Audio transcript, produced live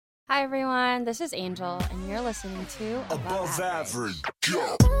Hi everyone, this is Angel, and you're listening to Above Average.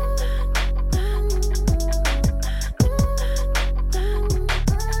 Go.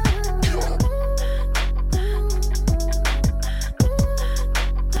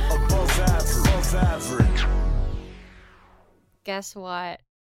 Above average. Guess what?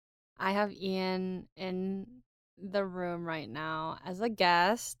 I have Ian in the room right now as a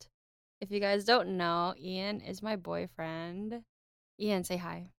guest. If you guys don't know, Ian is my boyfriend. Ian, say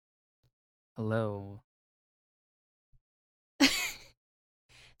hi. Hello.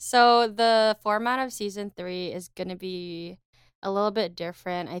 So the format of season 3 is gonna be a little bit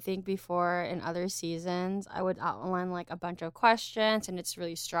different. I think before in other seasons, I would outline like a bunch of questions and it's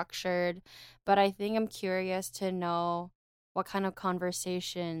really structured. But I think I'm curious to know what kind of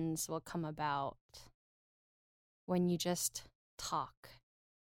conversations will come about when you just talk.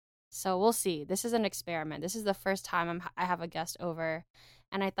 So we'll see. This is an experiment. This is the first time I have a guest over.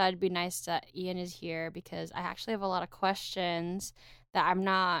 And I thought it'd be nice that Ian is here because I actually have a lot of questions that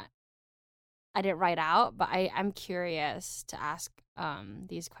I didn't write out, but I'm curious to ask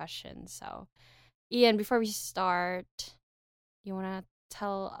these questions. So, Ian, before we start, you want to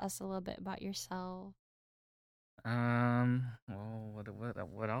tell us a little bit about yourself? Well,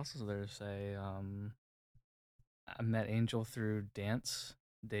 what else is there to say? I met Angel through dance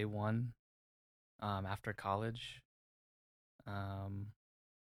day one. After college. Um,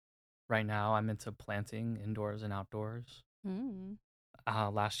 right now I'm into planting indoors and outdoors. Hmm.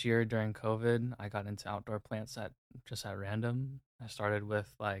 Last year during COVID, I got into outdoor plants at random. I started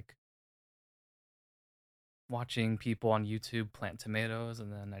with like watching people on YouTube plant tomatoes,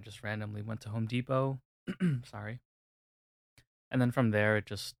 and then I just randomly went to Home Depot. Sorry. And then from there, it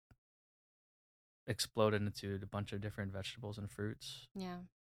just exploded into a bunch of different vegetables and fruits. Yeah.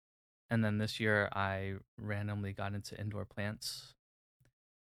 And then this year, I randomly got into indoor plants,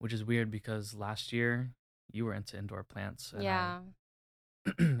 which is weird because last year you were into indoor plants, and Yeah.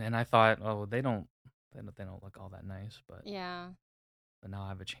 and I thought, oh, they don't look all that nice, Yeah. but now I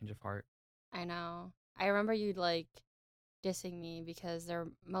have a change of heart. I know. I remember you like dissing me because they're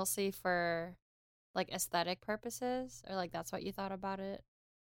mostly for like aesthetic purposes, or like that's what you thought about it.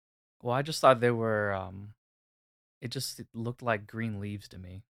 Well, I just thought they were, it just looked like green leaves to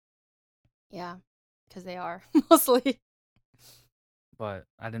me, Yeah, because they are mostly. but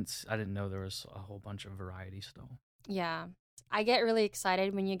I didn't know there was a whole bunch of variety still. Yeah. I get really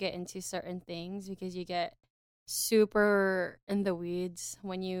excited when you get into certain things because you get super in the weeds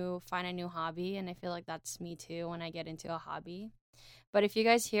when you find a new hobby. And I feel like that's me too when I get into a hobby. But if you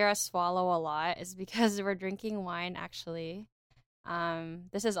guys hear us swallow a lot, it's because we're drinking wine actually.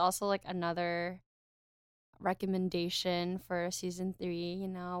 This is also like another recommendation for season 3.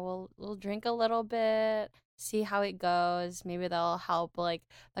 We'll drink a little bit, see how it goes. Maybe that'll help like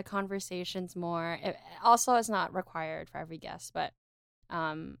the conversations more. Also, it's not required for every guest, but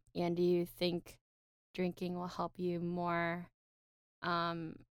and do you think drinking will help you more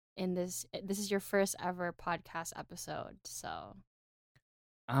um in this is your first ever podcast episode, so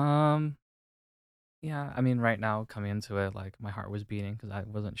Um, yeah, I mean, right now coming into it, like my heart was beating because I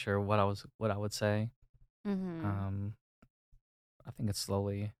wasn't sure what I would say. mhm. Um, I think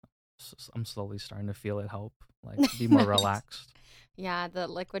I'm slowly starting to feel it help, like be more Nice. relaxed. Yeah, the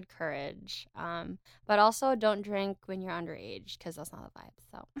liquid courage. But also don't drink when you're underage because that's not the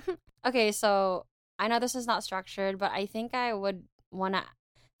vibe. So, okay, so I know this is not structured, but I think I would want to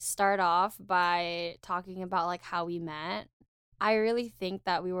start off by talking about like how we met. I really think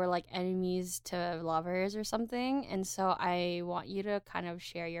that we were like enemies to lovers or something, and so I want you to kind of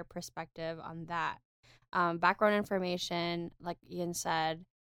share your perspective on that. Background information, like Ian said,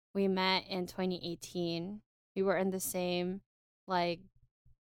 we met in 2018. We were in the same like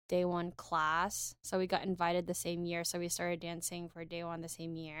day one class. So we got invited the same year. So we started dancing for day one the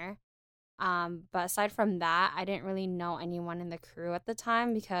same year. But aside from that, I didn't really know anyone in the crew at the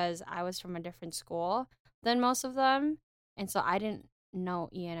time because I was from a different school than most of them. And so I didn't know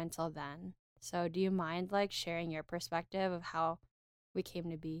Ian until then. So do you mind like sharing your perspective of how we came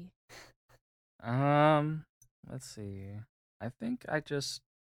to be? Um, let's see. I think I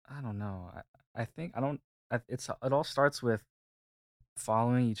don't know. I think I don't. It all starts with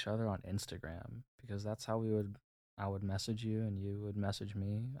following each other on Instagram because that's how I would message you and you would message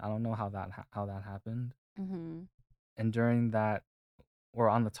me. I don't know how that happened. Mm-hmm. And during that, or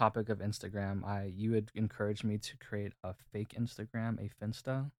on the topic of Instagram, I you had encouraged me to create a fake Instagram, a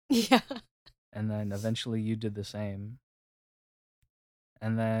Finsta, Yeah. and then eventually you did the same.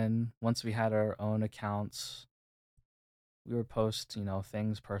 And then once we had our own accounts, we would post,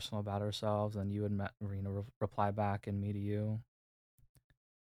 things personal about ourselves, and you would reply back and me to you.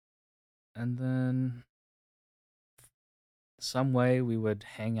 And then some way we would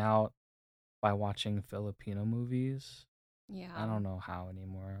hang out by watching Filipino movies. I Yeah. don't know how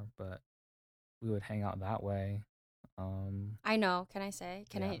anymore, but we would hang out that way. I know. Can I say?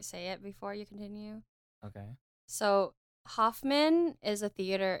 Can Yeah. I say it before you continue? Okay. So Hoffman is a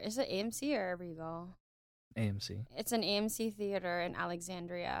theater. Is it AMC or Regal? AMC. It's an AMC theater in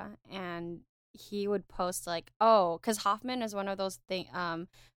Alexandria, and he would post like, oh, because Hoffman is one of those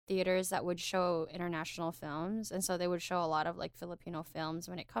theaters that would show international films, and so they would show a lot of like Filipino films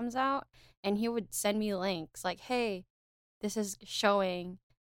when it comes out, and he would send me links like, hey, this is showing.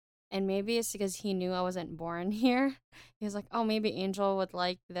 And maybe it's because he knew I wasn't born here. He was like, oh, maybe Angel would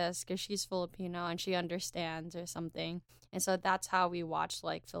like this because she's Filipino and she understands or something. And so that's how we watched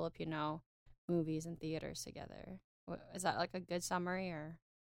like Filipino movies in theaters together. Is that like a good summary or?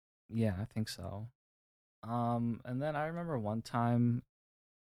 Yeah, I think so. And then I remember one time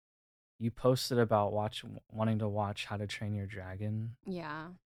you posted about wanting to watch How to Train Your Dragon, Yeah,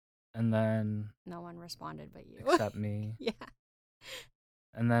 and then no one responded but you. except me. Yeah.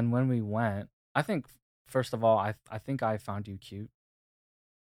 And then when we went, I think first of all, I think I found you cute,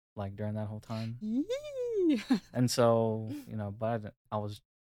 like during that whole time. Yee. And so, but I was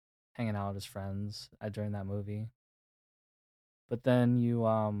hanging out as friends during that movie. But then you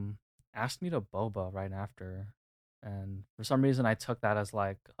asked me to boba right after, and for some reason I took that as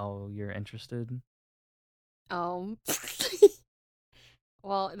like, oh, you're interested. um.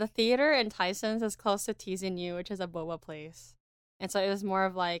 Well, the theater in Tyson's is close to TZNU, which is a boba place. And so it was more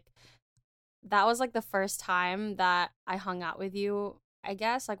of like, that was like the first time that I hung out with you. I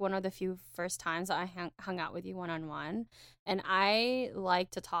guess like one of the few first times that I hung out with you one on one. And I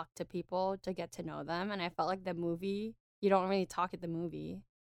like to talk to people to get to know them. And I felt like the movie, you don't really talk at the movie.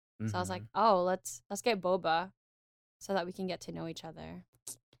 So I was like, Mm-hmm. oh, let's get boba so that we can get to know each other.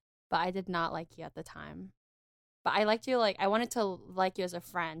 But I did not like you at the time. But I liked you, like, I wanted to like you as a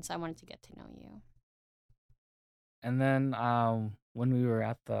friend, so I wanted to get to know you. And then when we were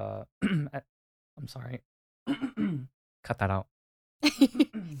at the, I'm sorry, cut that out.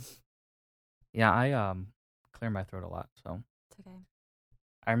 Yeah, I clear my throat a lot, so It's okay.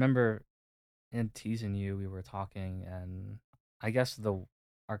 I remember in teasing you, we were talking, and I guess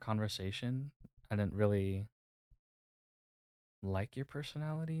our conversation, I didn't really like your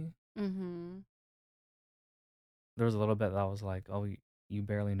personality. Mm-hmm. There was a little bit that was like, oh, you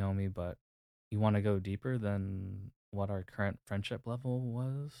barely know me, but you want to go deeper than what our current friendship level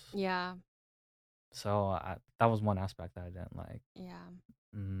was. Yeah. So that was one aspect that I didn't like. Yeah.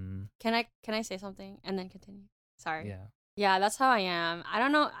 Mm, Can I say something and then continue? Sorry. yeah. Yeah, that's how I am. I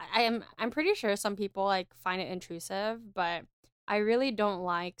don't know. I'm pretty sure some people like find it intrusive, but I really don't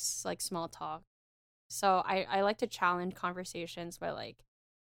like like small talk. So I like to challenge conversations by like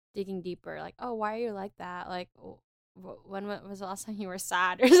digging deeper. Like, oh, why are you like that? Like, when was the last time you were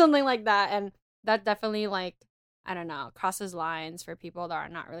sad or something like that? And that definitely like, I don't know, crosses lines for people that are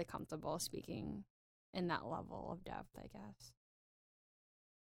not really comfortable speaking in that level of depth, I guess.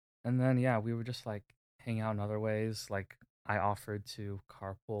 And then yeah, we would just like hang out in other ways. Like I offered to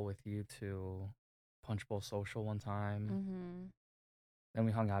carpool with you to Punch Bowl Social one time. Mm-hmm. Then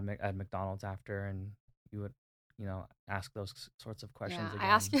we hung out at McDonald's after, and you would, ask those sorts of Yeah, questions I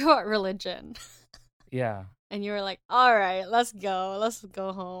asked you again. about religion, Yeah. and you were like, "All right, let's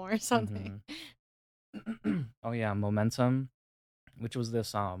go home or something." Mm-hmm. Oh yeah, Momentum, which was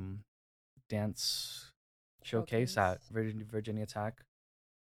this dance showcase Showcase. at Virginia Tech.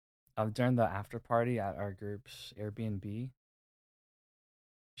 During the after party at our group's Airbnb,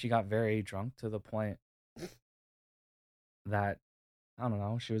 she got very drunk to the point that I don't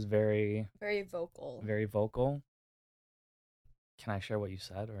know, she was very Very vocal. very vocal. Can I share what you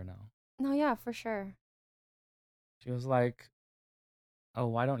said or no? No, yeah, for sure. She was like, "Oh,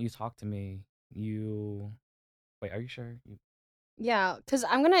 why don't you talk to me? You wait, are you sure? You Yeah, because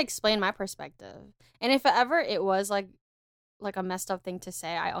I'm gonna explain my perspective, and if ever it was like a messed up thing to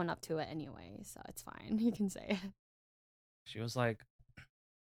say, I own up to it anyway, so it's fine. You can say it. She was like,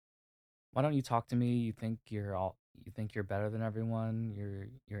 "Why don't you talk to me? You think you're better than everyone.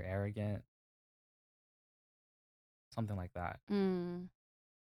 You're arrogant." Something like that. Mm,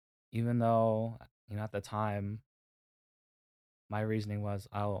 Even though, at the time my reasoning was,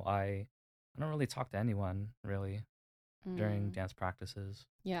 "Oh, I don't really talk to anyone really during mm, dance practices.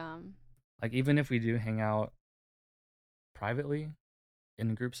 yeah. Like even if we do hang out privately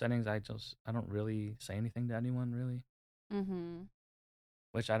in group settings, I don't really say anything to anyone really, Mm-hmm.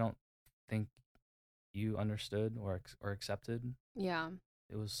 which I don't think you understood or accepted. Yeah.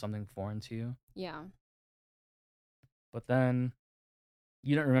 It was something foreign to you. Yeah. But then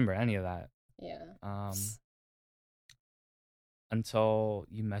you don't remember any of that. Yeah. Um, until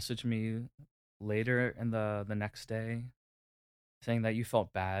you messaged me later in the next day saying that you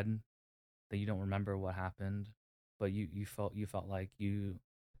felt bad, that you don't remember what happened, but you felt like you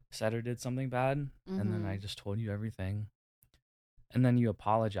said or did something bad, and then I Mhm. just told you everything, and then you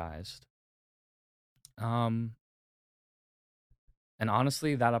apologized. Um, and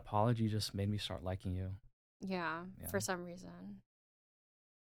honestly, that apology just made me start liking you. Yeah, Yeah, for some reason.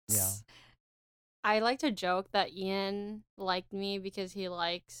 yeah. I like to joke that Ian liked me because he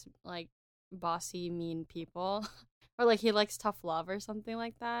likes like bossy, mean people, or like he likes tough love or something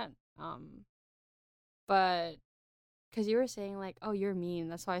like that. But because you were saying like, oh, you're mean,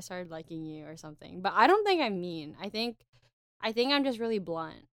 that's why I started liking you or something. But I don't think I'm mean. I think I'm just really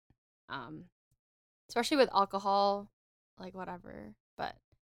blunt. Um, especially with alcohol, like whatever. But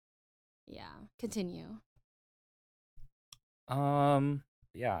yeah, continue. Um,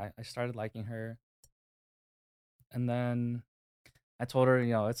 yeah, I started liking her, and then I told her,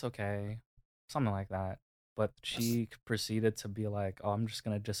 it's okay, something like that. But she proceeded to be like, "Oh, I'm just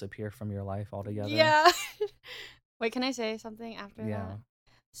gonna disappear from your life altogether." Yeah. Wait, can I say something after that? Yeah.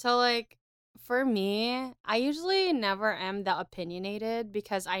 So, like, for me, I usually never am that opinionated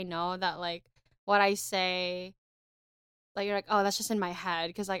because I know that, like, what I say, like, you're like, oh, that's just in my head.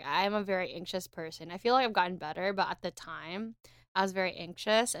 Because, like, I am a very anxious person. I feel like I've gotten better, but at the time, I was very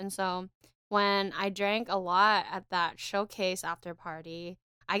anxious. And so, when I drank a lot at that showcase after party,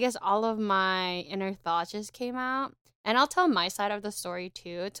 I guess all of my inner thoughts just came out. And I'll tell my side of the story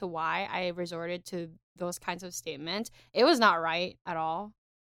too, to why I resorted to those kinds of statements. It was not right at all.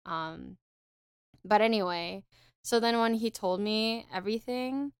 Um, but anyway, so then when he told me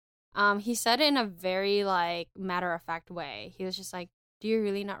everything, he said it in a very like matter of fact way. He was just like, "Do you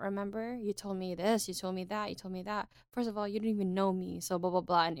really not remember? You told me this, you told me that, you told me that. First of all, you didn't even know me, so blah blah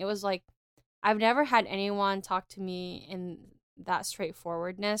blah." And it was like I've never had anyone talk to me in that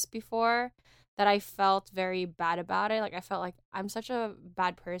straightforwardness before that I felt very bad about it. Like I felt like I'm such a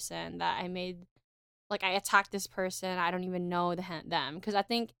bad person that I made like I attacked this person. I don't even know them because I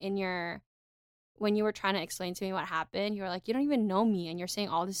think in your when you were trying to explain to me what happened, you were like, you don't even know me and you're saying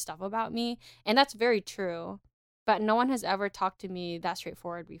all this stuff about me. And that's very true. But no one has ever talked to me that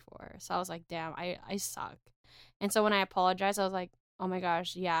straightforward before. So I was like, damn, I suck. And so when I apologized, I was like, oh my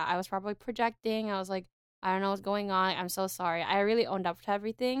gosh, yeah, I was probably projecting. I was like, I don't know what's going on. I'm so sorry. I really owned up to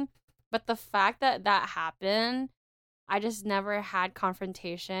everything. But the fact that that happened, I just never had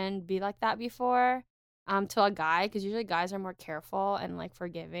confrontation be like that before to a guy because usually guys are more careful and like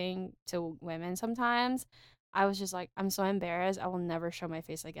forgiving to women sometimes. I was just like, I'm so embarrassed. I will never show my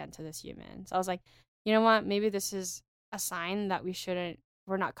face again to this human. So I was like, you know what? Maybe this is a sign that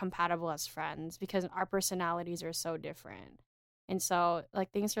we're not compatible as friends because our personalities are so different. And so,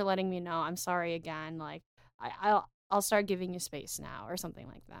 like, thanks for letting me know. I'm sorry again. Like, I'll start giving you space now or something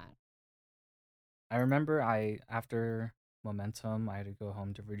like that. I remember after Momentum, I had to go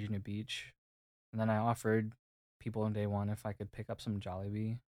home to Virginia Beach, and then I offered people on day one if I could pick up some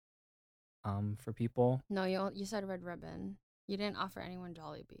Jollibee for people. No, you said red ribbon. You didn't offer anyone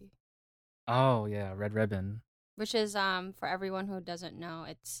Jollibee, Oh, yeah, Red Ribbon. which is for everyone who doesn't know,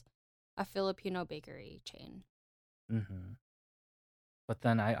 it's a Filipino bakery chain. Mhm. But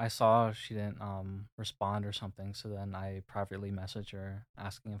then I saw she didn't respond or something, so then I privately messaged her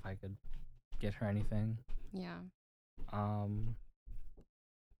asking if I could get her anything. Yeah. Um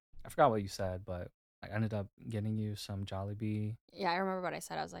I forgot what you said, but I ended up getting you some Jollibee. Yeah, I remember what I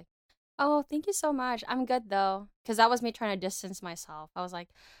said. I was like, "Oh, thank you so much. I'm good though." Cuz that was me trying to distance myself. I was like,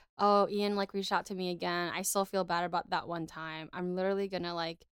 "Oh, Ian like reached out to me again. I still feel bad about that one time. I'm literally going to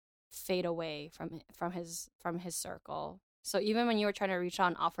like fade away from his circle." So even when you were trying to reach out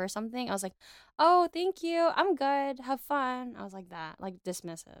and offer something, I was like, "Oh, thank you. I'm good. Have fun." I was like that, like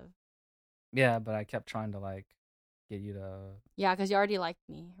dismissive. Yeah, but I kept trying to like get you to Yeah, cuz you already liked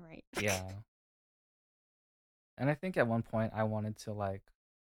me, right? yeah. And I think at one point I wanted to like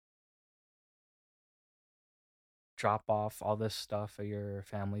drop off all this stuff at your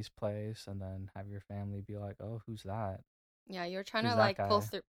family's place and then have your family be like, "Oh, who's that? Yeah, you're trying Who's to that like pull guy?"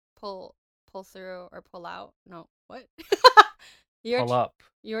 through, pull through or pull out. No, what? you're Pull tr- up.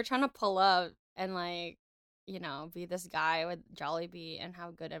 you were trying to pull up and like, be this guy with Jollibee and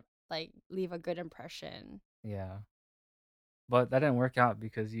have like leave a good impression. Yeah. But that didn't work out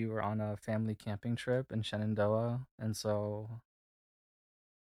because you were on a family camping trip in Shenandoah, and so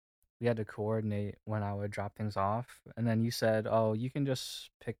we had to coordinate when I would drop things off. And then you said, "Oh, you can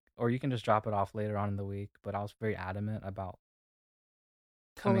just pick or you can just drop it off later on in the week." But I was very adamant about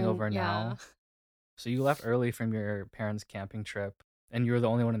coming Pulling, over yeah. now. So you left early from your parents' camping trip, and you were the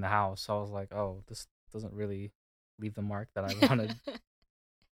only one in the house. So I was like, oh, this doesn't really leave the mark that I wanted.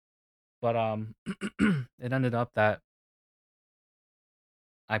 But it ended up that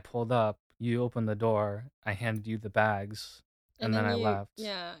I pulled up, you opened the door, I handed you the bags, And and then then I you, left.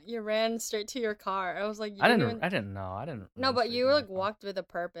 yeah, you ran straight to your car. I was like, you I didn't didn't even. I didn't know. I didn't No, run but straight you to my like car. walked with a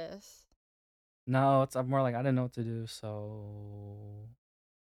purpose. No, I'm more like I didn't know what to do, so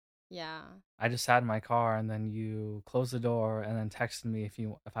Yeah. I just sat in my car, and then you closed the door and then texted me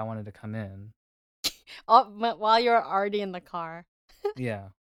if I wanted to come in. Oh, while you're already in the car. Yeah.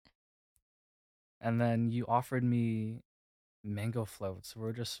 And then you offered me mango floats.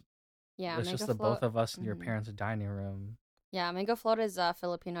 Yeah, It's just mango the both float. of us in your Hmm. parents' dining room. Yeah, mango float is a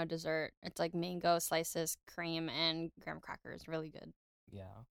Filipino dessert. It's like mango slices, cream, and graham crackers. Really good.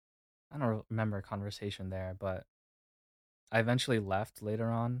 Yeah. I don't remember a conversation there, but I eventually left later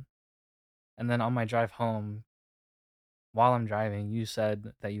on. And then on my drive home, while I'm driving, you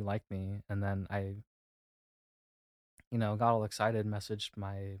said that you liked me, and then I, got all excited, messaged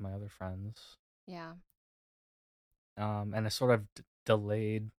my other friends, Yeah. and I sort of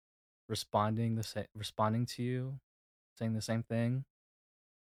delayed responding to you, saying the same thing.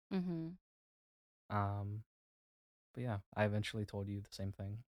 Mm-hmm. Um, but yeah, I eventually told you the same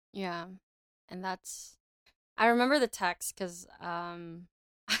thing. Yeah. And that's. I remember the text because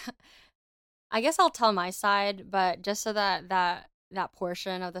I guess I'll tell my side, but just so that that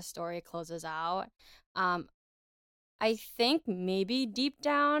portion of the story closes out. Um, I think maybe deep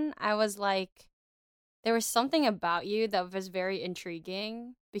down I was like, there was something about you that was very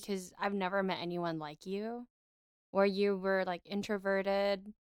intriguing because I've never met anyone like you, where you were like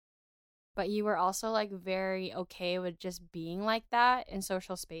introverted, but you were also like very okay with just being like that in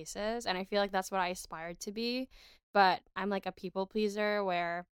social spaces. And I feel like that's what I aspired to be. But I'm like a people pleaser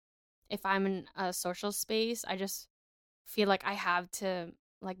where if I'm in a social space, I just feel like I have to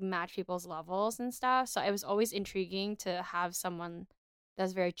like match people's levels and stuff. So it was always intriguing to have someone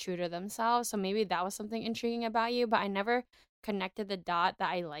that's very true to themselves. So maybe that was something intriguing about you, but I never connected the dot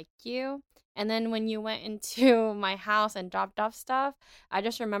that I liked you. And then when you went into my house and dropped off stuff, I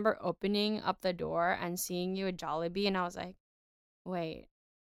just remember opening up the door and seeing you at Jollibee, and I was like, "Wait,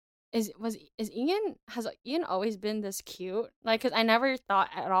 is Ian has Ian always been this cute?" Like, cause I never thought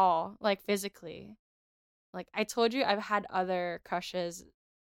at all, like physically. Like I told you, I've had other crushes,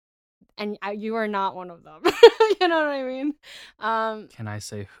 and you are not one of them. You know what I mean? Um, Can I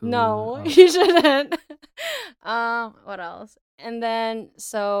say who? no, you shouldn't. What else? And then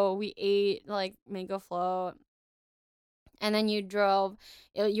so we ate like mango float, and then you drove.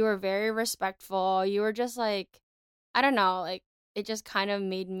 You were very respectful. You were just like, I don't know, like it just kind of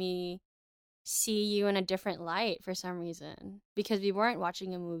made me see you in a different light for some reason because we weren't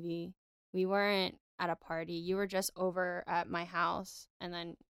watching a movie. We weren't at a party. You were just over at my house. And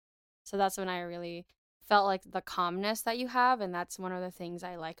then, so that's when I really felt like the calmness that you have. And that's one of the things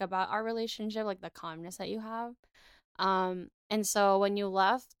I like about our relationship, like the calmness that you have. And so when you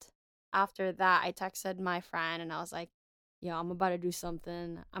left after that, I texted my friend and I was like, yo, I'm about to do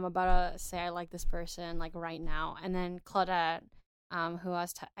something. I'm about to say I like this person like right now. And then Claudette, who I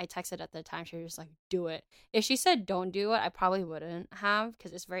texted at the time, she was just like, do it. If she said don't do it, I probably wouldn't have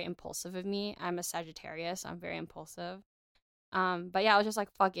because it's very impulsive of me. I'm a Sagittarius, so I'm very impulsive. But yeah, I was just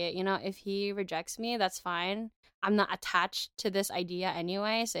like, fuck it. You know, if he rejects me, that's fine. I'm not attached to this idea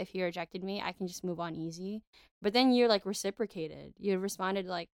anyway. So if he rejected me, I can just move on easy. But then you're like reciprocated. You responded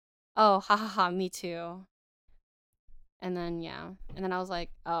like, oh, ha ha ha, me too. And then, yeah. And then I was like,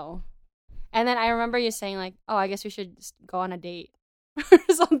 oh. And then I remember you saying, like, oh, I guess we should just go on a date or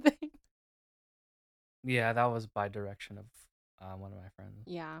something. Yeah, that was by direction of one of my friends.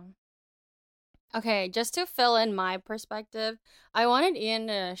 Yeah. Okay, just to fill in my perspective, I wanted Ian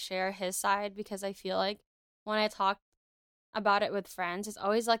to share his side because I feel like when I talk about it with friends, it's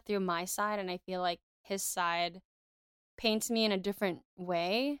always like through my side, and I feel like his side paints me in a different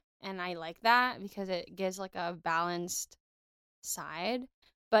way, and I like that because it gives like a balanced side.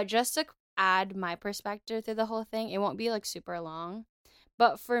 But just to add my perspective through the whole thing, it won't be like super long.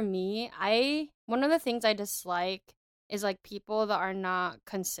 But for me, I one of the things I dislike is like people that are not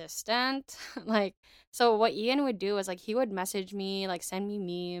consistent. Like, so what Ian would do is like he would message me, like send me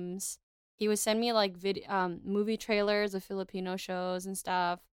memes. He would send me like movie trailers of Filipino shows and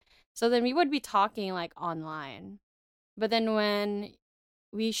stuff. So then we would be talking like online. But then when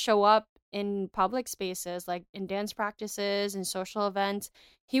we show up in public spaces, like in dance practices and social events,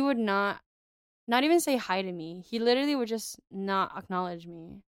 he would not even say hi to me. He literally would just not acknowledge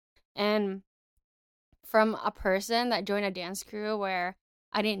me. And from a person that joined a dance crew where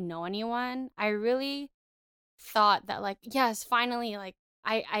I didn't know anyone, I really thought that like, yes, finally, like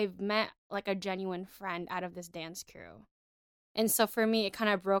I've met like a genuine friend out of this dance crew. And so for me, it kind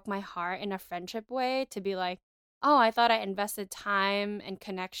of broke my heart in a friendship way to be like, oh, I thought I invested time and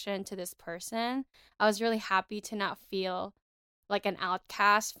connection to this person. I was really happy to not feel like an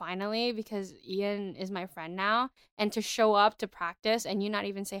outcast finally because Ian is my friend now. And to show up to practice and you not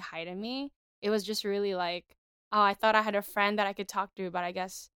even say hi to me, it was just really like, oh, I thought I had a friend that I could talk to, but I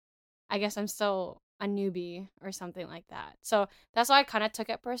guess I'm still a newbie or something like that. So that's why I kind of took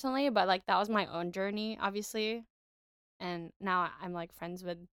it personally, but like that was my own journey, obviously. And now I'm like friends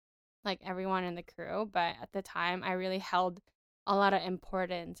with like everyone in the crew, but at the time I really held a lot of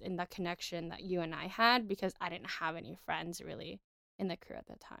importance in the connection that you and I had because I didn't have any friends really in the crew at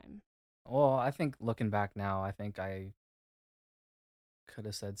the time. Well, I think looking back now, I think I could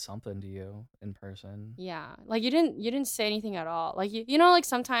have said something to you in person. Yeah. Like you didn't say anything at all. Like you know like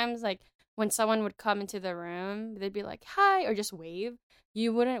sometimes like when someone would come into the room, they'd be like, "Hi," or just wave.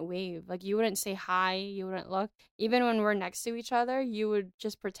 You wouldn't wave. Like you wouldn't say hi, you wouldn't look. Even when we're next to each other, you would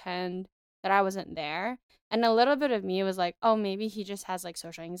just pretend that I wasn't there. And a little bit of me was like, "Oh, maybe he just has like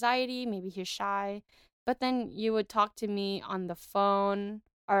social anxiety, maybe he's shy." But then you would talk to me on the phone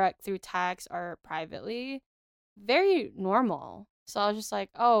or like, through text or privately. Very normal. So I was just like,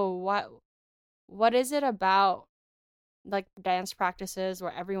 "Oh, what is it about like dance practices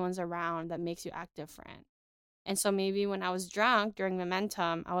where everyone's around that makes you act different?" And so maybe when I was drunk during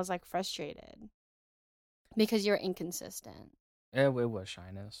momentum, I was like frustrated because you're inconsistent. It was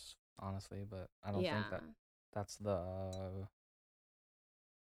shyness, honestly, but I don't think Yeah. that that's the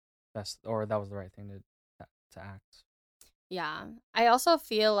best, or that was the right thing to act. Yeah. I also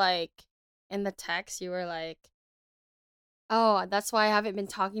feel like in the text you were like, "Oh, that's why I haven't been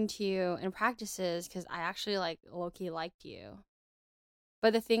talking to you in practices because I actually like low key liked you."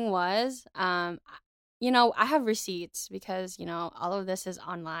 But the thing was, I have receipts because, all of this is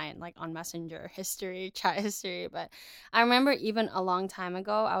online, like on Messenger history, chat history. But I remember even a long time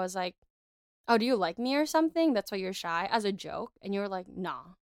ago, I was like, "Oh, do you like me or something? That's why you're shy," as a joke. And you were like,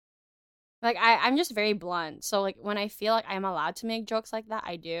 "Nah." Like, I'm just very blunt. So, like, when I feel like I'm allowed to make jokes like that,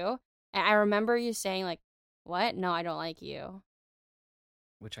 I do. And I remember you saying, like, "What? No, I don't like you."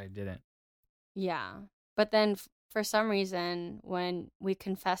 Which I didn't. Yeah. But then for some reason, when we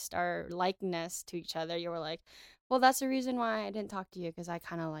confessed our likeness to each other, you were like, "Well, that's the reason why I didn't talk to you because I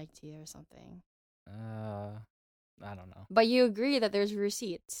kind of liked you or something." Uh, I don't know. But you agree that there's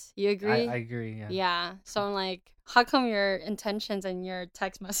receipts. You I agree? agree. Yeah. Yeah. So I'm like, how come your intentions and your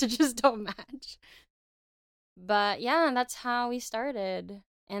text messages don't match? But yeah, that's how we started.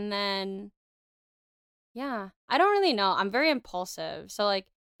 And then, yeah, I don't really know. I'm very impulsive. So, like,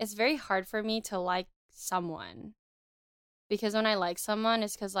 it's very hard for me to like someone because when I like someone,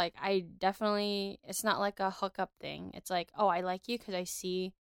 it's because like I definitely it's not like a hookup thing. It's like, oh, I like you because I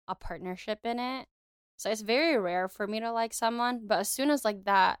see a partnership in it. So it's very rare for me to like someone, but as soon as like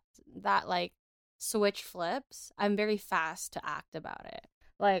that like switch flips, I'm very fast to act about it.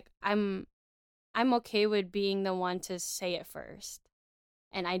 Like I'm okay with being the one to say it first,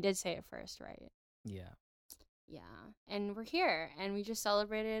 and I did say it first, right? Yeah. Yeah, and we're here, and we just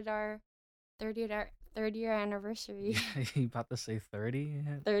celebrated our 30th anniversary. You about to say 30?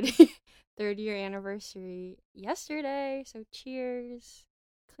 30 30-year anniversary yesterday. So cheers.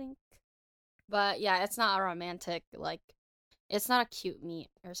 Clink. But yeah, it's not a romantic like it's not a cute meet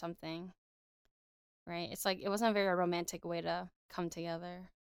or something, right? It's like it wasn't a very romantic way to come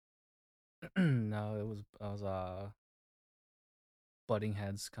together. No, it was butting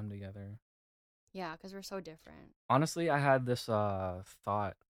heads come together. Yeah, cuz we're so different. Honestly, I had this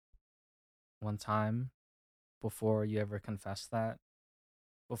thought one time before you ever confessed that,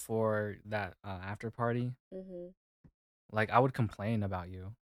 before that after party. Mhm. Like I would complain about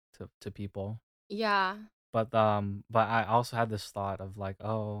you to people. Yeah. But I also had this thought of like,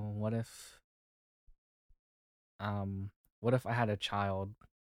 oh, what if I had a child?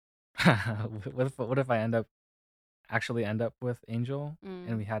 What if I actually end up with Angel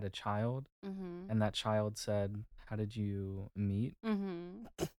and we Mm. had a child Mhm. and that child said, "How did you meet?" Mhm.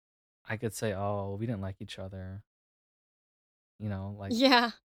 I could say, "Oh, we didn't like each other." Like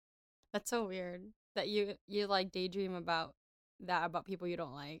Yeah. That's so weird that you like daydream about that about people you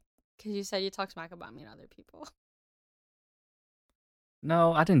don't like cuz you said you talk smack about me to other people.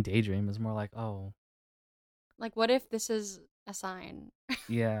 no, I didn't daydream. It's more like, "Oh, Like what if this is a sign?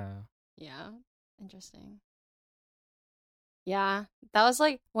 yeah." Yeah. Interesting. Yeah, that was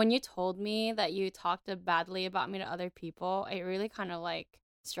like when you told me that you talked badly about me to other people, it really kind of like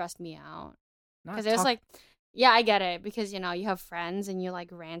stressed me out. Not Because it was talk like, Yeah, I get it because you have friends and you like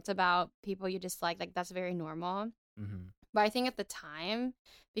rant about people you dislike. Like that's very normal. Hmm. But I think at the time,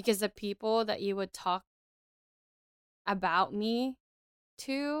 because the people that you would talk about me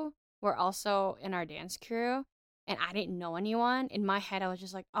to were also in our dance crew, and I didn't know anyone. In my head, I was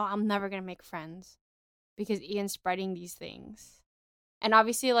just like, oh, I'm never gonna make friends because Ian's spreading these things. And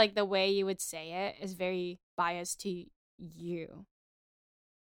obviously, like the way you would say it is very biased to you.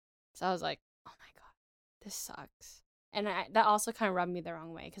 So I was like, oh my God, this sucks. And that also kind of rubbed me the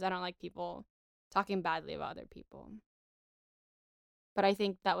wrong way because I don't like people talking badly about other people. But I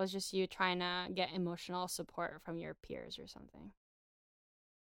think that was just you trying to get emotional support from your peers or something.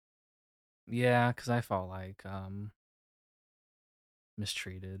 Yeah, because I felt like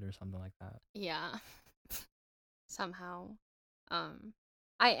mistreated or something like that. Yeah, somehow. Um,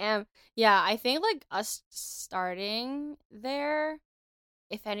 I am. Yeah, I think like us starting there,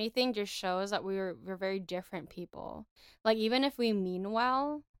 if anything, just shows that we're very different people. Like even if we mean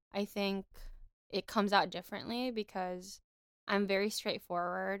well, I think it comes out differently because I'm very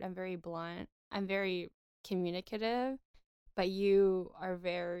straightforward, I'm very blunt, I'm very communicative, but you are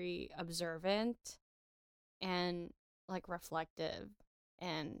very observant and like reflective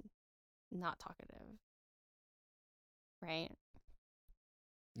and not talkative, right?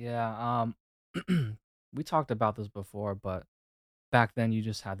 Yeah, we talked about this before, but back then you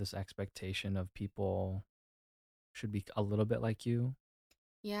just had this expectation of people should be a little bit like you.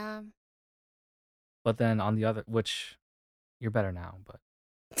 Yeah. But then on the other, which you're better now, but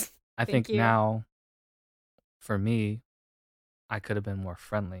I Thank think you. now for me, I could have been more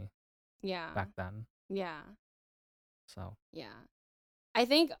friendly Yeah. back then. Yeah. So, Yeah. I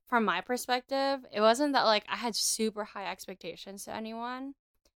think from my perspective, it wasn't that like I had super high expectations to anyone.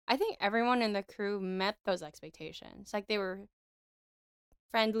 I think everyone in the crew met those expectations. Like they were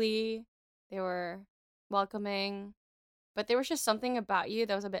friendly, they were welcoming, but there was just something about you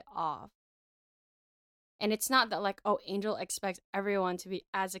that was a bit off. And it's not that like, oh, Angel expects everyone to be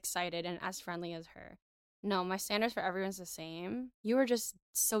as excited and as friendly as her. No, my standards for everyone's the same. You were just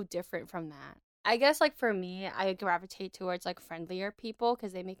so different from that. I guess like for me, I gravitate towards like friendlier people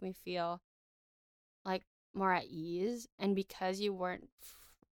because they make me feel like more at ease. And because you weren't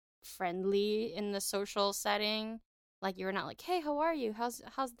friendly in the social setting, like you were not like, "Hey, how are you? How's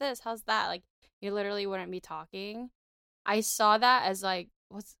this? How's that?" Like you literally wouldn't be talking. I saw that as like,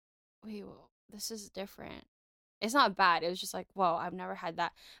 what's wait, this is different. It's not bad. It was just like, whoa, I've never had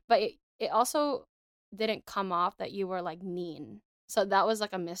that. But it also didn't come off that you were like mean. So that was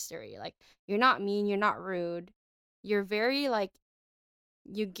like a mystery. Like you're not mean, you're not rude. You're very like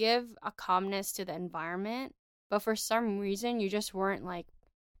you give a calmness to the environment, but for some reason you just weren't like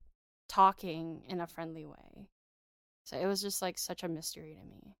talking in a friendly way. So it was just like such a mystery to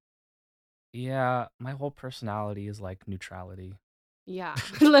me. yeah, my whole personality is like neutrality. Yeah,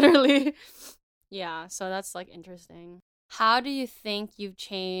 literally. Yeah, so that's like interesting. How do you think you've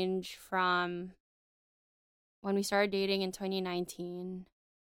changed from when we started dating in 2019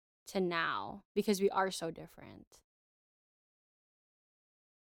 to now? Because we are so different.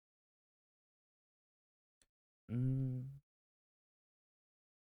 Mm,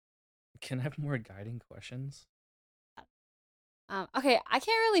 can I have more guiding questions? Okay, I can't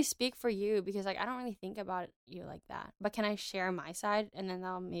really speak for you because like I don't really think about you like that. But can I share my side and then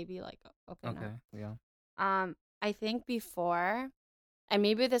I'll maybe like open Okay, up? yeah. I think before, and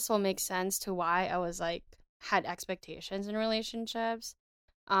maybe this will make sense to why I was like had expectations in relationships.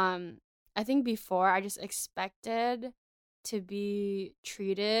 Um, I think before I just expected to be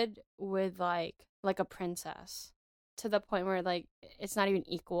treated with like a princess to the point where like it's not even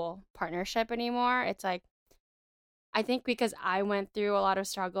equal partnership anymore. It's like I think because I went through a lot of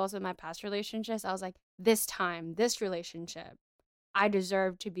struggles with my past relationships, I was like, this time, this relationship, I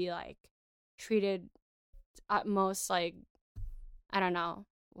deserve to be like treated at most like I don't know,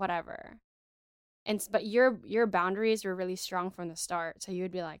 whatever. And but your boundaries were really strong from the start, so you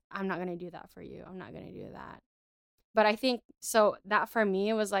would be like, I'm not gonna do that for you. I'm not gonna do that. But I think so that for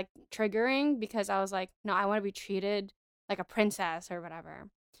me was like triggering because I was like, no, I want to be treated like a princess or whatever.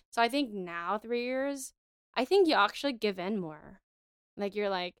 So I think now 3 years, I think you actually give in more. Like you're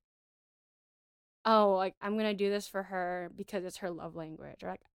like, oh, like I'm gonna do this for her because it's her love language. Or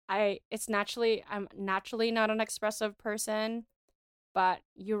like I'm naturally not an expressive person, but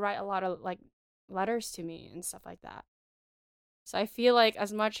you write a lot of like letters to me and stuff like that. So I feel like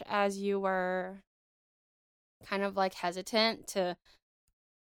as much as you were kind of like hesitant to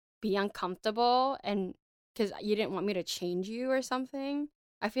be uncomfortable and because you didn't want me to change you or something,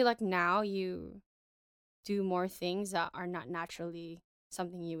 I feel like now you do more things that are not naturally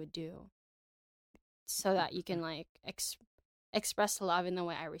something you would do so that you can like express love in the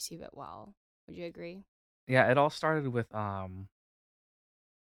way I receive it well. Would you agree? Yeah, it all started with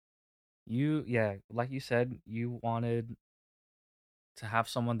you, yeah, like you said, you wanted to have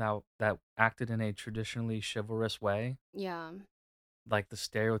someone that acted in a traditionally chivalrous way, Yeah. like the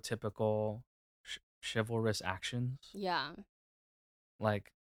stereotypical chivalrous actions, Yeah.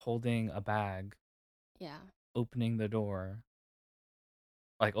 like holding a bag, Yeah. opening the door,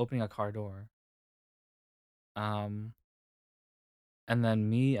 like opening a car door. Um, and then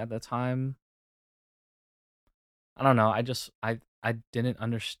me at the time, I don't know, I didn't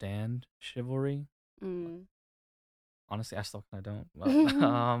understand chivalry. Mm. Honestly, I still kind of don't.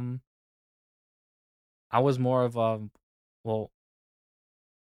 But I was more of a, well,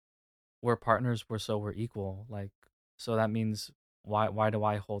 we're partners, we're equal. Like, so that means why do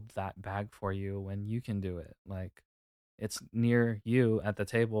I hold that bag for you when you can do it? Like, it's near you at the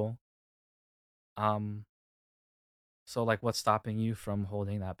table. Um, so like, what's stopping you from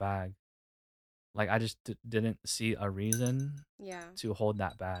holding that bag? Like, I just didn't see a reason Yeah. to hold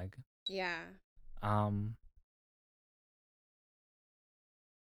that bag. Yeah. Um,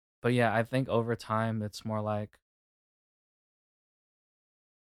 but yeah, I think over time it's more like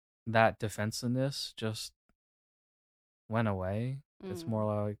that defensiveness just went away. It's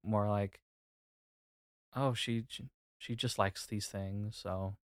Mm. more like, oh, she just likes these things,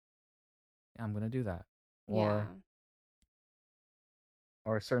 so yeah, I'm gonna do that. Yeah.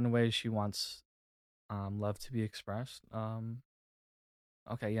 Or certain ways she wants love to be expressed.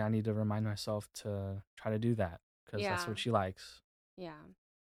 Okay, yeah, I need to remind myself to try to do that because that's Yeah. what she likes. Yeah.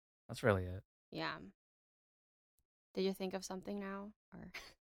 That's really it. Yeah. Did you think of something now or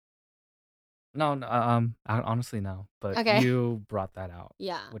No, honestly, no. But Okay. you brought that out,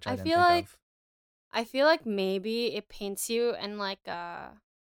 Yeah. which I didn't think of. I feel like maybe it paints you in like a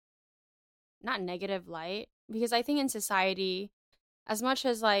not negative light because I think in society, as much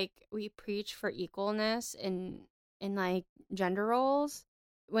as like we preach for equalness in like gender roles,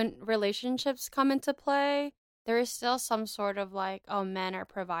 when relationships come into play, there is still some sort of like, oh, men are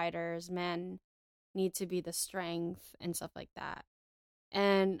providers, men need to be the strength and stuff like that.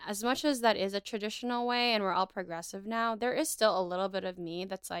 And as much as that is a traditional way and we're all progressive now, there is still a little bit of me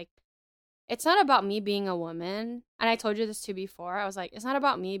that's like, it's not about me being a woman. And I told you this too before. I was like, it's not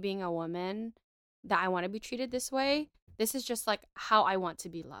about me being a woman that I want to be treated this way. This is just like how I want to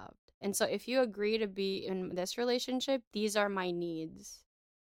be loved. And so if you agree to be in this relationship, these are my needs.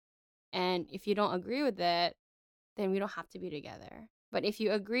 And if you don't agree with it, then we don't have to be together. But if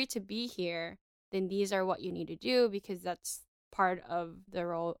you agree to be here, then these are what you need to do because that's part of the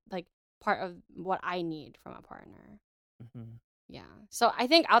role, like part of what I need from a partner. Mhm. Yeah. So I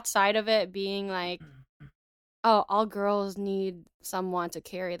think outside of it being like, oh, all girls need someone to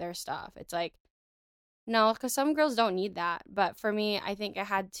carry their stuff, it's like, no, because some girls don't need that. But for me, I think I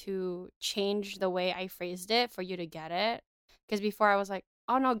had to change the way I phrased it for you to get it. Because before I was like,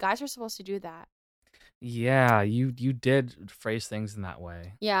 oh no, guys are supposed to do that. Yeah, you did phrase things in that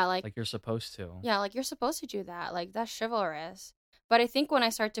way, Yeah, like like you're supposed to. yeah, like you're supposed to do that. Like that's chivalrous. But I think when I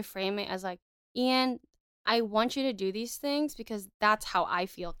start to frame it as like, Ian, I want you to do these things because that's how I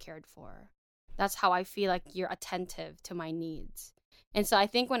feel cared for. That's how I feel like you're attentive to my needs. And so I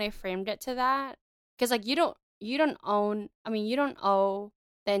think when I framed it to that, because like you don't own, I mean, you don't owe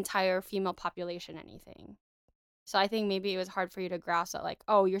the entire female population anything. So I think maybe it was hard for you to grasp that, like,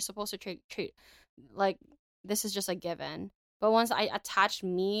 oh, you're supposed to treat like this is just a given. But once I attached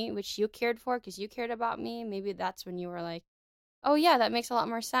me, which you cared for because you cared about me, maybe that's when you were like, oh yeah, that makes a lot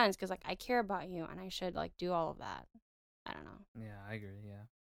more sense because like I care about you and I should like do all of that. I don't know. Yeah, I agree. Yeah.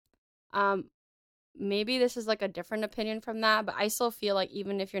 Um, maybe this is like a different opinion from that, but I still feel like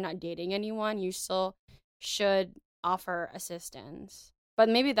even if you're not dating anyone, you still should offer assistance. But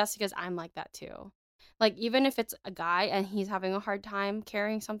maybe that's because I'm like that too. Like even if it's a guy and he's having a hard time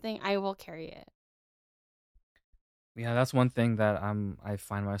carrying something, I will carry it. Yeah, that's one thing that I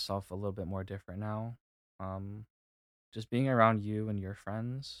find myself a little bit more different now. Um, just being around you and your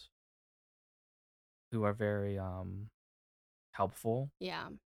friends who are very helpful, Yeah.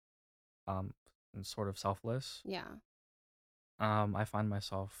 um and sort of selfless. Yeah. I find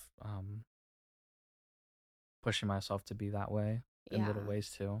myself pushing myself to be that way in little Yeah.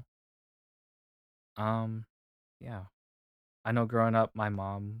 ways too. Um, yeah. I know growing up my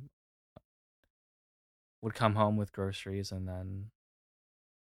mom would come home with groceries and then,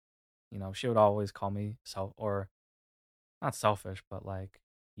 she would always call me or not selfish, but like,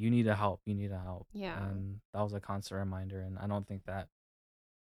 you need to help, you need to help. Yeah. And that was a constant reminder. And I don't think that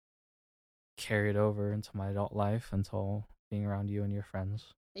carried over into my adult life until being around you and your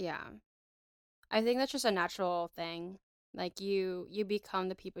friends. Yeah. I think that's just a natural thing. Like you become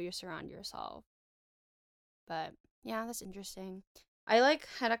the people you surround yourself. But yeah, that's interesting. I like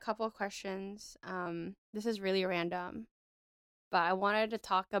had a couple of questions. This is really random, but I wanted to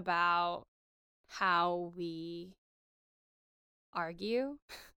talk about how we argue.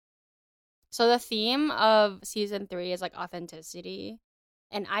 So the theme of season 3 is like authenticity.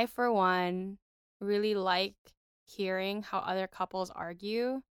 And I, for one, really like hearing how other couples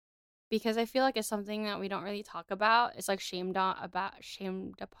argue because I feel like it's something that we don't really talk about. It's like shamed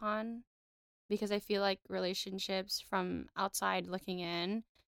upon because I feel like relationships from outside looking in,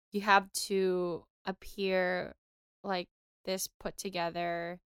 you have to appear like this put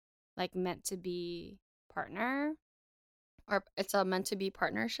together, like meant to be partner, or it's a meant to be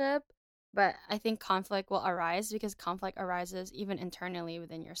partnership. But I think conflict will arise because conflict arises even internally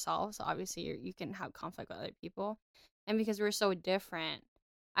within yourself. So obviously you can have conflict with other people. And because we're so different,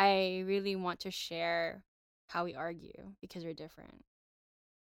 I really want to share how we argue because we're different.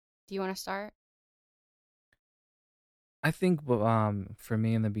 Do you want to start? I think for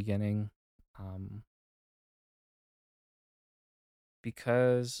me in the beginning, um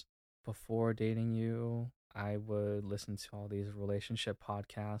because before dating you, I would listen to all these relationship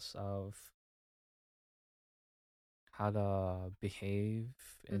podcasts of how to behave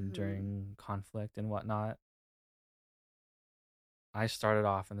in Mm-hmm. during conflict and whatnot. I started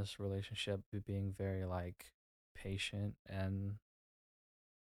off in this relationship being very like patient and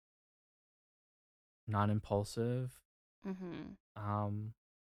non-impulsive. Mm-hmm. Um,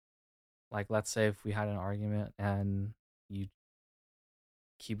 like let's say if we had an argument and you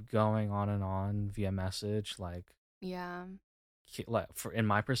keep going on and on via message, Yeah. like for in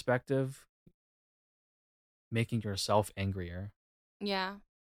my perspective, making yourself angrier. Yeah.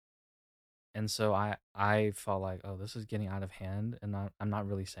 And so I felt like, oh, this is getting out of hand, and I'm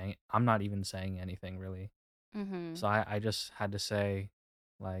not even saying anything really. Mm-hmm. So I just had to say,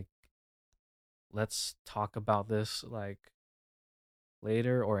 like, let's talk about this like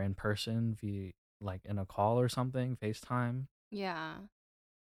later or in person, via like in a call or something, FaceTime, Yeah.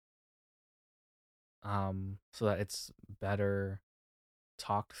 so that it's better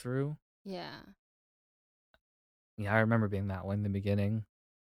talked through. Yeah. Yeah, I remember being that way in the beginning.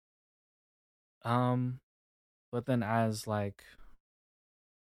 Um, but then as like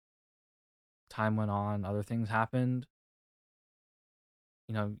time went on, other things happened.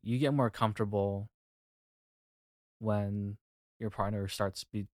 You get more comfortable when your partner starts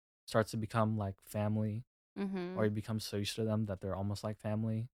to become like family, or Mm-hmm. you become so used to them that they're almost like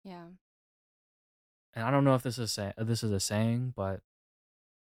family. Yeah. And I don't know if this is a saying, but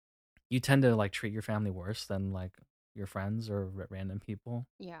you tend to like treat your family worse than like your friends or random people.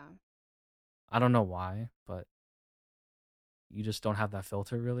 Yeah. I don't know why, but you just don't have that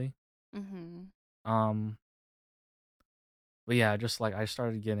filter really. Mm-hmm. Um, but yeah, just like I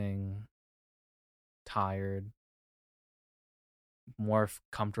started getting tired, more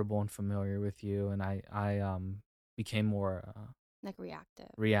comfortable and familiar with you, and I became more Like reactive.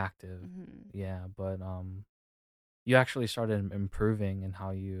 reactive. Mm-hmm. Yeah, but you actually started improving in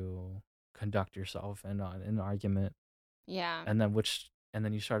how you conduct yourself in an argument, Yeah. and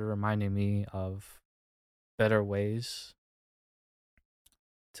then you started reminding me of better ways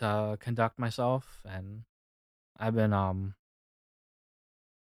to conduct myself, and I've been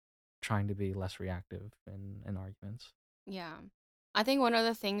trying to be less reactive in arguments. Yeah. I think one of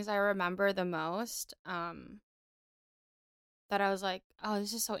the things I remember the most, that I was like, oh,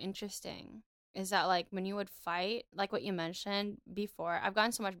 this is so interesting, is that like when you would fight, like what you mentioned before, I've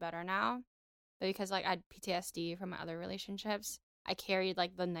gotten so much better now, but because like I had PTSD from my other relationships, I carried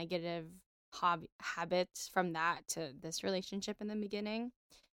like the negative habits from that to this relationship in the beginning.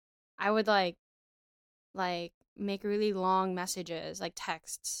 I would like make really long messages, like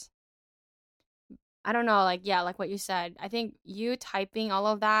texts. I don't know, like yeah, like what you said. I think you typing all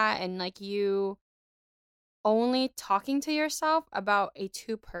of that and like you only talking to yourself about a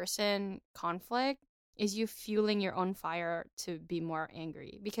two-person conflict is you fueling your own fire to be more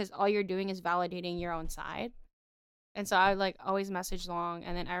angry because all you're doing is validating your own side. And so I like always message long,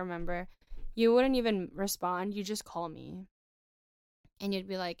 and then I remember you wouldn't even respond, you just call me and you'd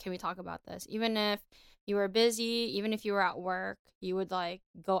be like, "Can we talk about this?" Even if you were busy, even if you were at work, you would like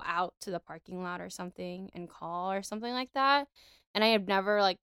go out to the parking lot or something and call or something like that. And I have never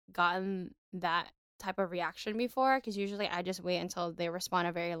like gotten that type of reaction before because usually I just wait until they respond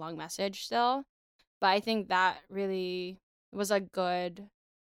a very long message still. But I think that really was a good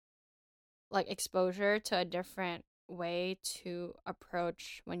like exposure to a different way to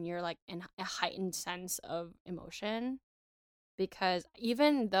approach when you're like in a heightened sense of emotion because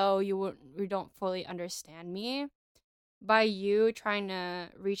even though you don't fully understand me, by you trying to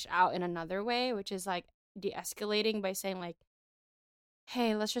reach out in another way, which is like de-escalating by saying like,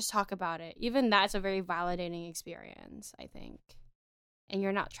 "Hey, let's just talk about it." Even that's a very validating experience, I think. And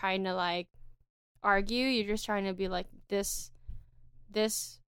you're not trying to like argue, you're just trying to be like this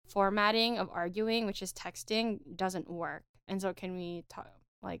formatting of arguing, which is texting, doesn't work. And so can we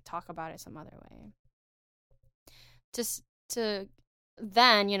talk about it some other way? Just to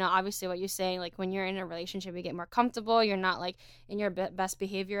then, obviously what you're saying, like when you're in a relationship, you get more comfortable. You're not like in your best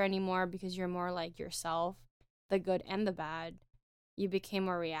behavior anymore because you're more like yourself, the good and the bad. You became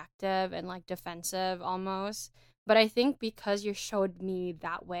more reactive and like defensive almost. But I think because you showed me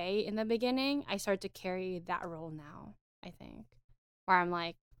that way in the beginning, I start to carry that role now, I think. Where I'm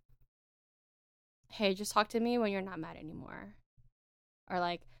like, hey, just talk to me when you're not mad anymore. Or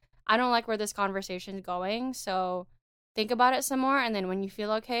like, I don't like where this conversation's going, so think about it some more, and then when you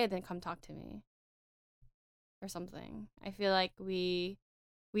feel okay, then come talk to me. Or something. I feel like we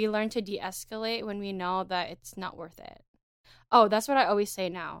learn to de-escalate when we know that it's not worth it. Oh, that's what I always say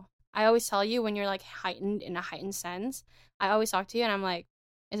now. I always tell you when you're like heightened in a heightened sense. I always talk to you and I'm like,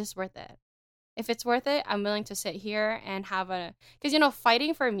 is this worth it? If it's worth it, I'm willing to sit here and have because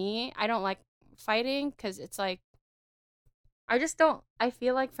fighting for me, I don't like fighting because it's like, I just don't, I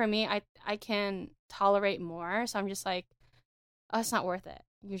feel like for me, I can tolerate more. So I'm just like, oh, it's not worth it.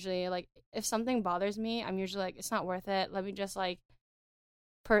 Usually, like, if something bothers me, I'm usually like, it's not worth it. Let me just like,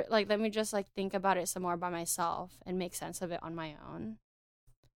 let me just like think about it some more by myself and make sense of it on my own.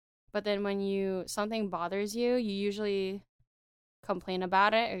 But then when something bothers you, you usually complain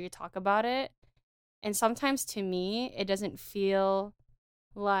about it or you talk about it. And sometimes to me, it doesn't feel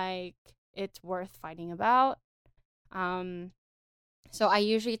like it's worth fighting about. So I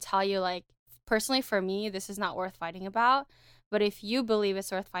usually tell you, like, personally for me, this is not worth fighting about. But if you believe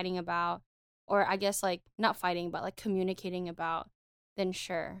it's worth fighting about, or I guess like not fighting, but like communicating about, then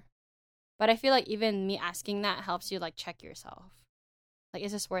sure. But I feel like even me asking that helps you like check yourself. Like,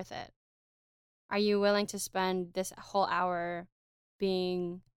 is this worth it? Are you willing to spend this whole hour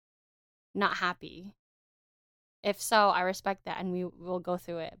being not happy? If so, I respect that and we will go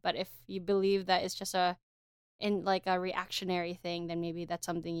through it. But if you believe that it's just a reactionary thing, then maybe that's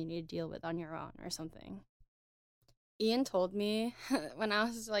something you need to deal with on your own or something. Ian told me when I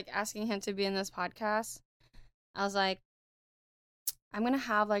was like asking him to be in this podcast, I was like, I'm gonna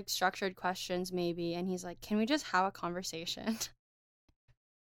have like structured questions maybe, and he's like, can we just have a conversation?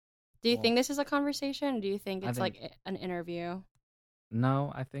 Do you think Well, this is a conversation? Or do you think I it's think like an interview?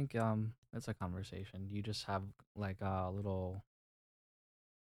 no, I think it's a conversation. You just have like a little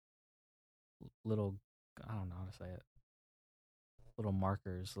I don't know how to say it. Little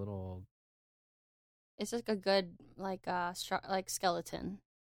markers, little It's like a good like like skeleton.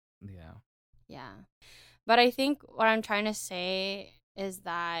 yeah. Yeah. But I think what I'm trying to say is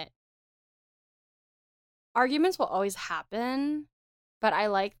that arguments will always happen, but I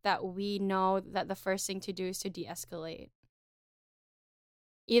like that we know that the first thing to do is to de-escalate.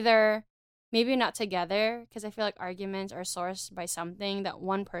 Either maybe not together, because I feel like arguments are sourced by something that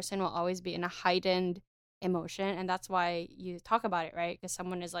one person will always be in a heightened emotion, and that's why you talk about it, right? Because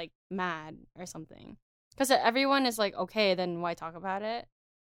someone is like mad or something. Because everyone is like, okay, then why talk about it?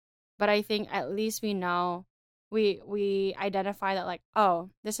 But I think at least we know, we identify that like, oh,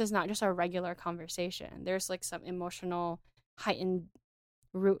 this is not just a regular conversation. There's like some emotional heightened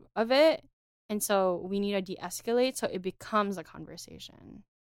root of it, and so we need to de-escalate so it becomes a conversation.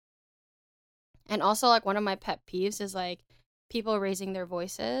 And also, like, one of my pet peeves is like people raising their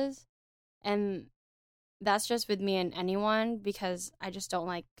voices, and that's just with me and anyone because I just don't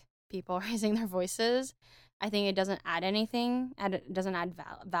like people raising their voices. I think it doesn't add anything, it doesn't add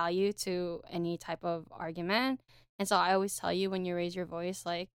value to any type of argument. And so I always tell you, when you raise your voice,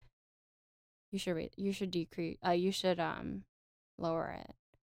 like, you should decrease, you should lower it.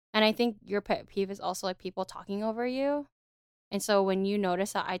 And I think your pet peeve is also like people talking over you. And so when you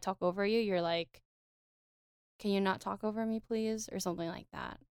notice that I talk over you, you're like, can you not talk over me, please? Or something like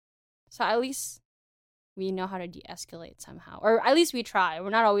that. So at least we know how to de-escalate somehow, or at least we try.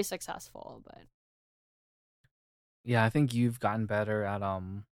 We're not always successful, but Yeah, I think you've gotten better at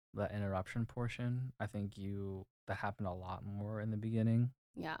the interruption portion. I think you that happened a lot more in the beginning.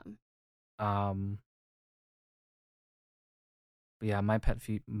 yeah. Um but yeah, my pet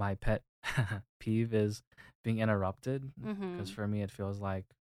peeve is being interrupted because Mm-hmm. for me it feels like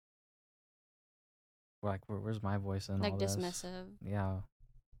where's my voice in Like all this? dismissive. Yeah,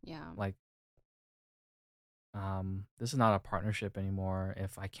 Yeah. like this is not a partnership anymore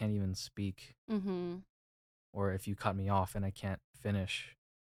if I can't even speak Mm-hmm. or if you cut me off and I can't finish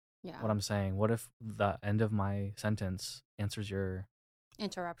Yeah. what I'm saying. What if the end of my sentence answers your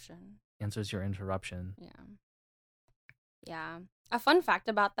Interruption. interruption? Yeah. Yeah. A fun fact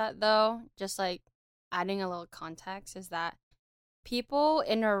about that, though, just like adding a little context, is that people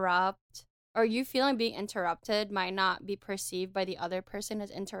interrupt, or you feeling being interrupted might not be perceived by the other person as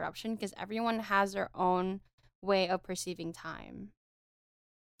interruption because everyone has their own way of perceiving time.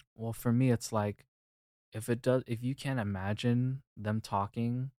 Well, for me, it's like if you can't imagine them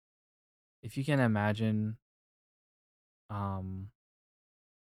talking, if you can imagine, um,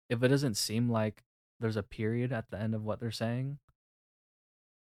 if it doesn't seem like there's a period at the end of what they're saying,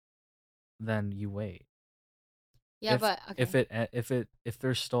 then you wait. Yeah, but okay. If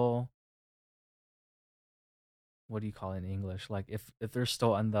they're still, what do you call it in English? Like if they're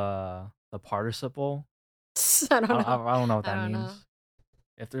still in the participle, I don't know. I don't know what I that don't know. means.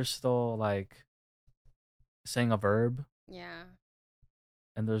 If they're still like saying a verb Yeah.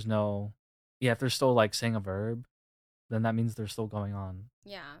 and there's no, yeah, if they're still like saying a verb, then that means they're still going on.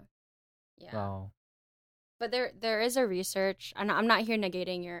 Yeah. Yeah. So But there is a research, and I'm not here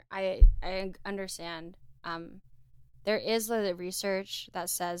negating your. I understand. There is the research that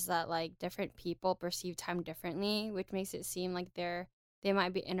says that like different people perceive time differently, which makes it seem like they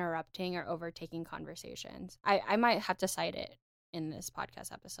might be interrupting or overtaking conversations. I might have to cite it in this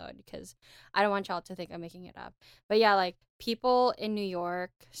podcast episode because I don't want y'all to think I'm making it up. But yeah, like people in New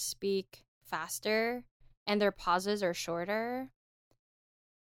York speak faster and their pauses are shorter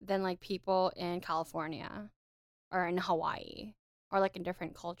than like people in California or in Hawaii or like in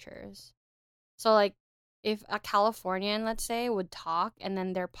different cultures. So like if a Californian, let's say, would talk and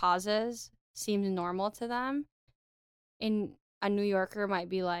then their pauses seems normal to them, in a New Yorker might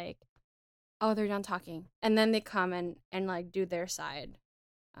be like, "Oh, they're done talking," and then they come and like do their side.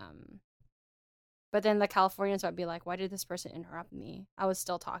 Um, but then the Californians might be like, "Why did this person interrupt me? I was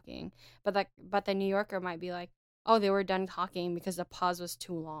still talking." But the New Yorker might be like, "Oh, they were done talking because the pause was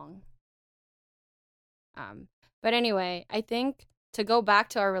too long." Um, but anyway, I think to go back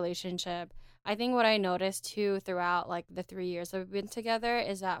to our relationship, I think what I noticed too throughout like the 3 years that we've been together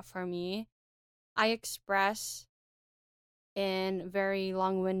is that for me, I express in very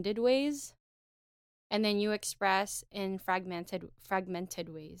long-winded ways, and then you express in fragmented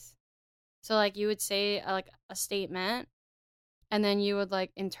ways. So like you would say like a statement, and then you would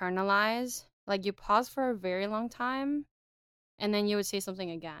like internalize, like you pause for a very long time, and then you would say something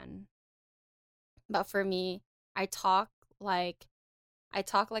again. But for me, I talk like I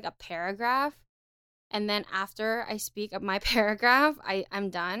talk like a paragraph, and then after I speak of my paragraph, I'm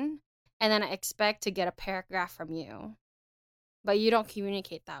done, and then I expect to get a paragraph from you. But you don't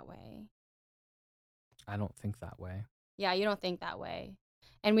communicate that way. I don't think that way. Yeah, you don't think that way.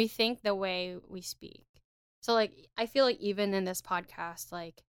 And we think the way we speak. So like I feel like even in this podcast,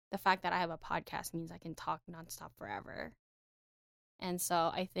 like the fact that I have a podcast means I can talk nonstop forever. And so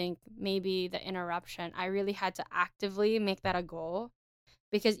I think maybe the interruption, I really had to actively make that a goal.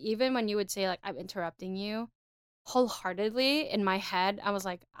 Because even when you would say like I'm interrupting you, wholeheartedly in my head, I was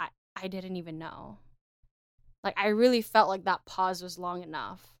like, I didn't even know. Like I really felt like that pause was long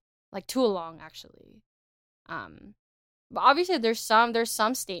enough. Like too long actually. Um but obviously there's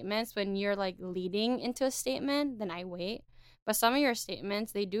some statements when you're like leading into a statement, then I wait. But some of your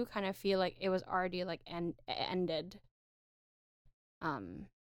statements, they do kind of feel like it was already like ended. Um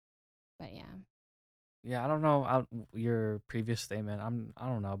but yeah. Yeah, I don't know your previous statement. I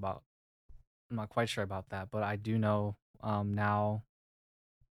don't know about. I'm not quite sure about that, but I do know now,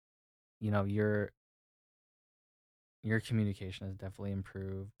 your communication has definitely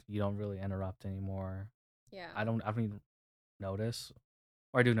improved. You don't really interrupt anymore. Yeah. I don't even notice,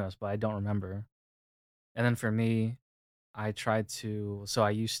 or I do notice, but I don't remember. And then for me, I tried to. So I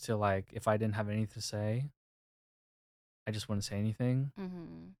used to like if I didn't have anything to say, I just wouldn't say anything.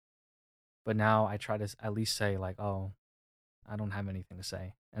 Mhm. But now I try to at least say like, oh, I don't have anything to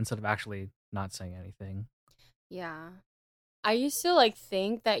say, instead of actually not saying anything. Yeah. I used to like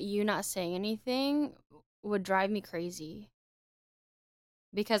think that you not saying anything would drive me crazy.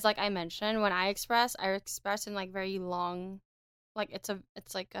 Because like I mentioned, when I express in like very long, like it's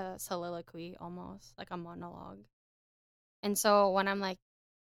like a soliloquy almost, like a monologue. And so when I'm like,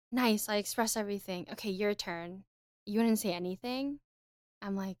 nice, I express everything. Okay, your turn. You didn't say anything.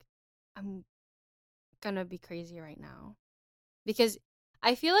 I'm like, I'm gonna be crazy right now. Because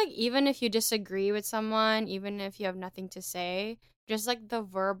I feel like even if you disagree with someone, even if you have nothing to say, just like the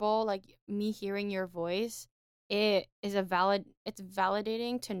verbal, like me hearing your voice, it's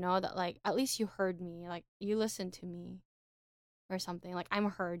validating to know that like at least you heard me, like you listened to me or something. Like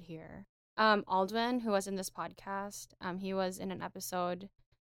I'm heard here. Aldwin, who was in this podcast, he was in an episode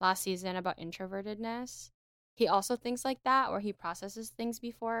last season about introvertedness. He also thinks like that, where he processes things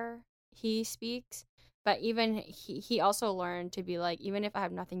before he speaks. But even he also learned to be like, even if I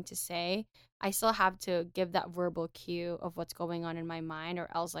have nothing to say, I still have to give that verbal cue of what's going on in my mind, or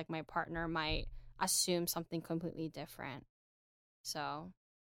else like my partner might assume something completely different. So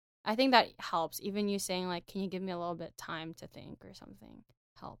I think that helps. Even you saying like, "Can you give me a little bit time to think" or something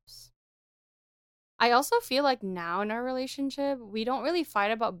helps. I also feel like now in our relationship, we don't really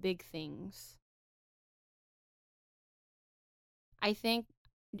fight about big things. I think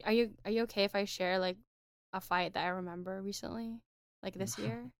are you okay if I share like a fight that I remember recently? Like this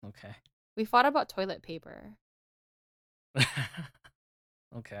year? Okay. We fought about toilet paper.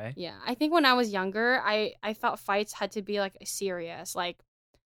 Okay. Yeah. I think when I was younger, I thought fights had to be like serious. Like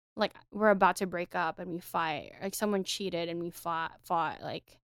we're about to break up and we fight. Like someone cheated and we fought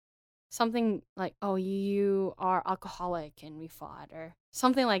like something like, "Oh, you are alcoholic," and we fought, or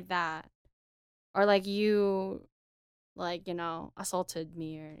something like that. Or like you like, assaulted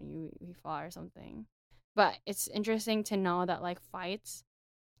me, or we fought or something. But it's interesting to know that like fights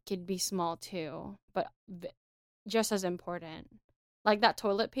could be small too, but just as important. Like that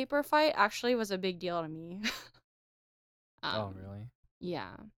toilet paper fight actually was a big deal to me. Oh, um really?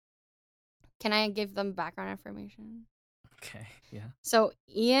 yeah. Can I give them background information? Okay. Yeah. So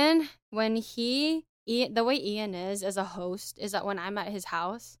Ian, the way Ian is as a host is that when I'm at his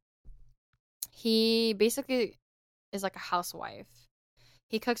house, he basically is like a housewife.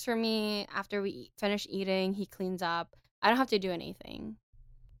 He cooks for me after we finish eating. He cleans up. I don't have to do anything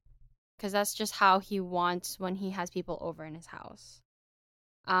because that's just how he wants when he has people over in his house.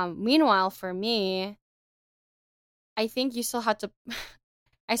 Meanwhile, for me, I think you still have to.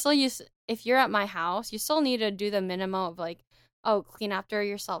 I still use if you're at my house, you still need to do the minimum of like, oh, clean after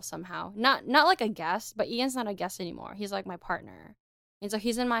yourself somehow. Not like a guest, but Ian's not a guest anymore. He's like my partner, and so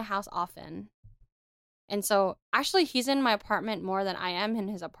he's in my house often. And so actually he's in my apartment more than I am in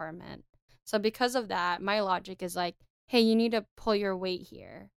his apartment. So because of that, my logic is like, hey, you need to pull your weight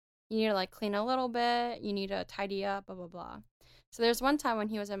here. You need to like clean a little bit, you need to tidy up, blah blah blah. So there's one time when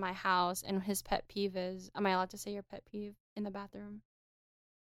he was in my house and his pet peeve is, am I allowed to say your pet peeve in the bathroom?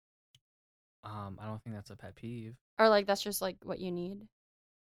 I don't think that's a pet peeve. Or like that's just like what you need?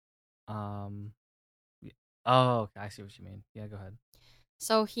 Um. Oh, okay. I see what you mean. Yeah, go ahead.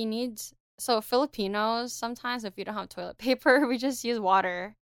 So Filipinos, sometimes if we don't have toilet paper, we just use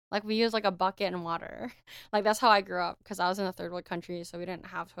water. Like we use like a bucket and water. Like that's how I grew up because I was in a third world country, so we didn't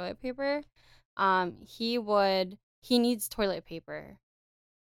have toilet paper. He needs toilet paper.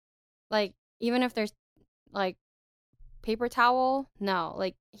 Like even if there's like paper towel, no,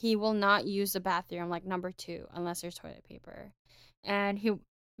 like he will not use the bathroom like number 2 unless there's toilet paper. And he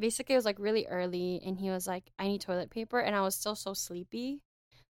basically was like really early and he was like, I need toilet paper, and I was still so sleepy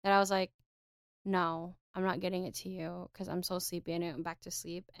that I was like, no, I'm not getting it to you because I'm so sleepy, and I went back to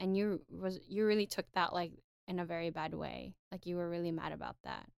sleep. And you really took that like in a very bad way. Like you were really mad about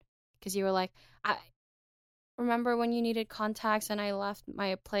that because you were like, I remember when you needed contacts and I left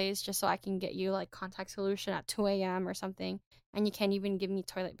my place just so I can get you like contact solution at 2 a.m. or something, and you can't even give me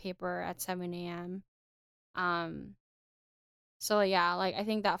toilet paper at 7 a.m. Um, so yeah, like I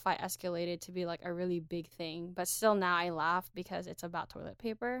think that fight escalated to be like a really big thing, but still now I laugh because it's about toilet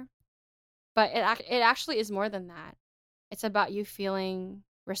paper. But it actually is more than that. It's about you feeling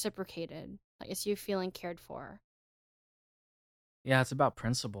reciprocated. Like it's you feeling cared for. Yeah, it's about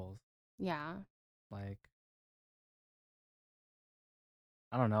principles. Yeah. Like,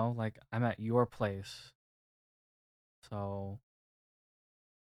 I don't know. Like, I'm at your place, so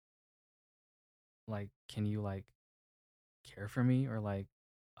like, can you like care for me or like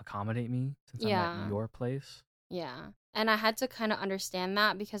accommodate me since I'm at Yeah. your place? Yeah. And I had to kind of understand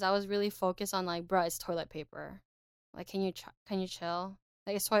that because I was really focused on like, bro, it's toilet paper. Like, can you chill?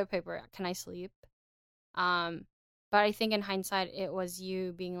 Like, it's toilet paper. Can I sleep? Um, but I think in hindsight, it was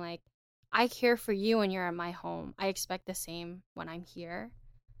you being like, I care for you when you're at my home. I expect the same when I'm here.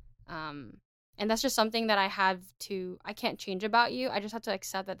 Um, and that's just something that I can't change about you. I just have to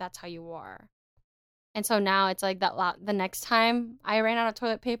accept that that's how you are. And so now it's like the next time I ran out of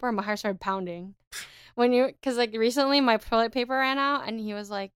toilet paper, my heart started pounding. Cause like recently my toilet paper ran out and he was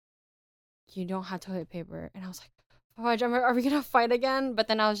like, you don't have toilet paper. And I was like, fudge, are we gonna fight again? But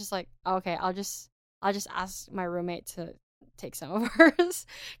then I was just like, okay, I'll just ask my roommate to take some of hers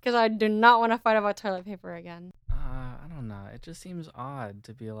because I do not want to fight about toilet paper again. I don't know. It just seems odd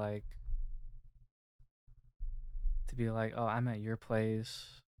to be like, oh, I'm at your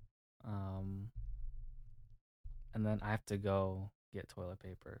place, um, and then I have to go get toilet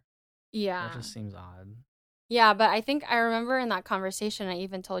paper. That Yeah. just seems odd. Yeah, but I think I remember in that conversation, I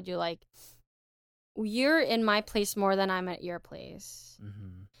even told you, like, you're in my place more than I'm at your place.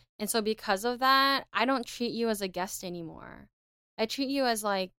 Mm-hmm. And so because of that, I don't treat you as a guest anymore. I treat you as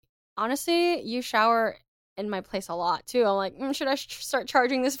like, honestly, you shower in my place a lot too. I'm like, should I start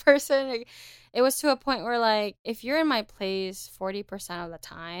charging this person? Like, it was to a point where, like, if you're in my place 40% of the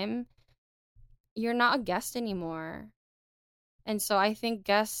time, you're not a guest anymore. And so I think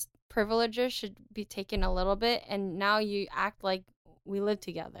guest privileges should be taken a little bit. And now you act like we live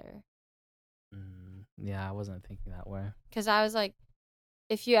together. Yeah, I wasn't thinking that way. Because I was like,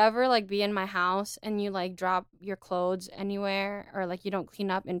 if you ever like be in my house and you like drop your clothes anywhere or like you don't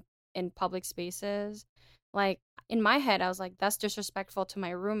clean up in public spaces, like in my head I was like, that's disrespectful to my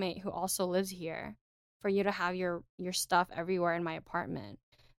roommate who also lives here for you to have your stuff everywhere in my apartment.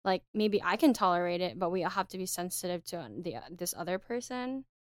 Like maybe I can tolerate it, but we all have to be sensitive to the this other person.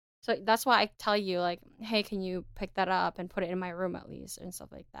 So that's why I tell you, like, hey, can you pick that up and put it in my room at least and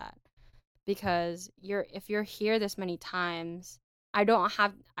stuff like that, because if you're here this many times, I don't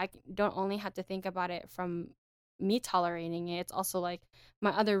only have to think about it from me tolerating it. It's also like my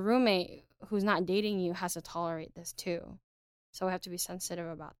other roommate who's not dating you has to tolerate this too. So I have to be sensitive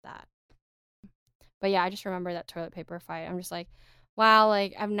about that. But yeah, I just remember that toilet paper fight. I'm just like, wow,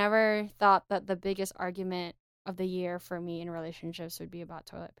 like I've never thought that the biggest argument of the year for me in relationships would be about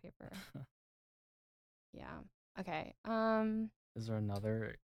toilet paper. Yeah. Okay. Is there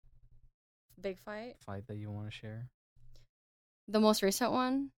another Big fight. fight that you want to share? The most recent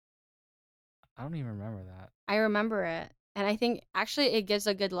one, I don't even remember that. I remember it. And I think actually it gives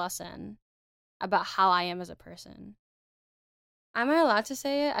a good lesson about how I am as a person. Am I allowed to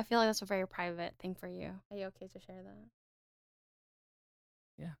say it? I feel like that's a very private thing for you. Are you okay to share that?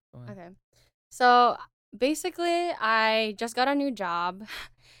 Yeah, go ahead. Okay. So basically, I just got a new job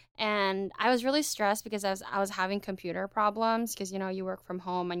and I was really stressed because I was having computer problems because you work from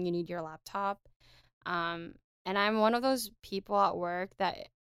home and you need your laptop. Um and I'm one of those people at work that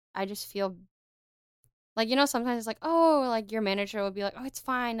I just feel like, sometimes it's like, oh, like your manager will be like, oh, it's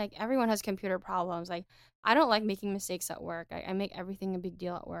fine. Like everyone has computer problems. Like I don't like making mistakes at work. I make everything a big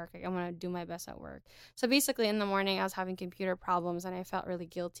deal at work. Like, I want to do my best at work. So basically, in the morning, I was having computer problems and I felt really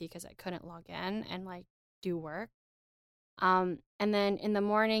guilty because I couldn't log in and like do work. And then in the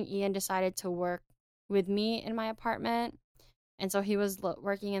morning, Ian decided to work with me in my apartment. And so he was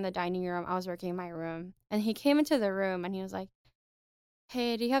working in the dining room. I was working in my room. And he came into the room and he was like,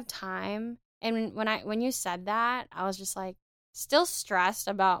 hey, do you have time? And when you said that, I was just like still stressed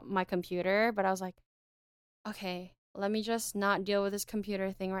about my computer, but I was like, okay, let me just not deal with this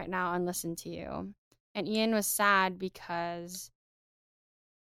computer thing right now and listen to you. And Ian was sad because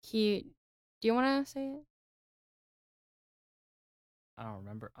he do you want to say it? I don't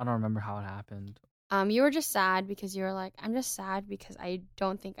remember. I don't remember how it happened. You were just sad because you were like, I'm just sad because I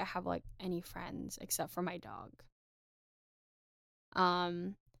don't think I have like any friends except for my dog.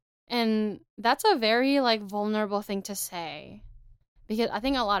 Um and that's a very like vulnerable thing to say, because I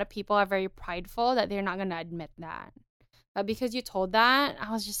think a lot of people are very prideful that they're not going to admit that. But because you told that,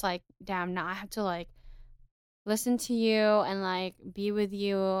 I was just like, damn, now I have to like listen to you and like be with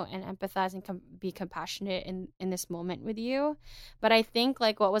you and empathize and be compassionate in this moment with you. But I think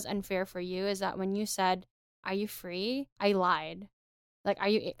like what was unfair for you is that when you said, "Are you free?" I lied. Like,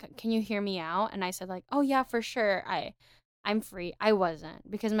 can you hear me out? And I said like, "Oh yeah, for sure. I'm free." I wasn't,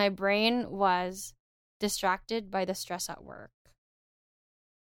 because my brain was distracted by the stress at work.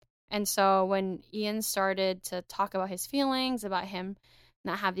 And so when Ian started to talk about his feelings, about him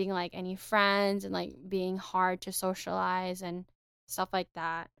not having like any friends and like being hard to socialize and stuff like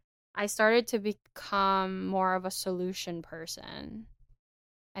that, I started to become more of a solution person.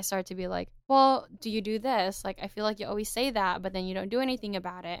 I started to be like, well, do you do this? Like, I feel like you always say that, but then you don't do anything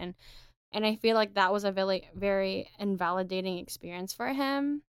about it. And I feel like that was a very, very invalidating experience for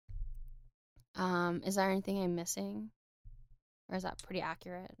him. Is there anything I'm missing? Or is that pretty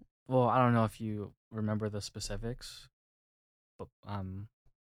accurate? Well, I don't know if you remember the specifics, but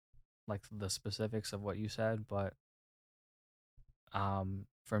like the specifics of what you said, but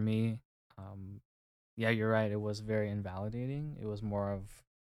for me, um, yeah, you're right. It was very invalidating. It was more of,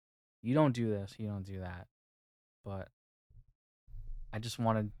 you don't do this, you don't do that. But I just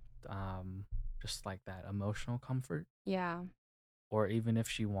wanted, just like that emotional comfort, Yeah. or even if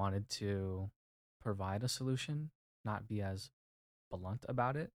she wanted to provide a solution, not be as blunt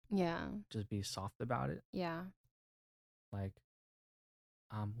about it, Yeah. just be soft about it. Yeah. Like,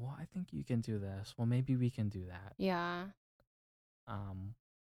 well, I think you can do this. Well, maybe we can do that. Yeah. Um,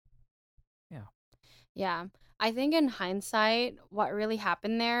 yeah. Yeah. I think in hindsight, what really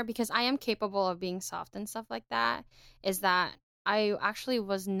happened there, because I am capable of being soft and stuff like that, is that I actually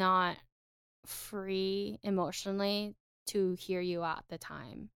was not free emotionally to hear you out at the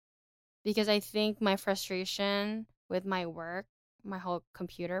time. Because I think my frustration with my work, my whole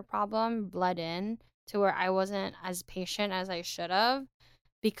computer problem bled in to where I wasn't as patient as I should have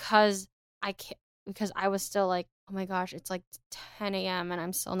because I ca because I was still like, oh my gosh, it's like 10 a.m. and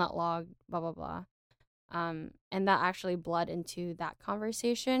I'm still not logged, blah blah blah. And that actually bled into that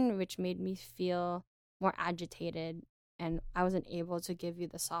conversation, which made me feel more agitated, and I wasn't able to give you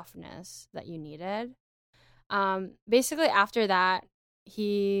the softness that you needed. Basically after that,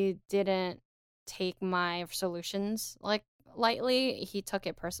 he didn't take my solutions like lightly. He took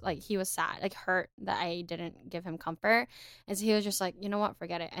it like he was sad, like hurt that I didn't give him comfort. And so he was just like, you know what,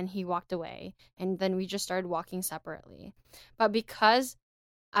 forget it. And he walked away. And then we just started walking separately. But because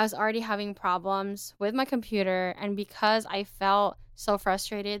I was already having problems with my computer, and because I felt so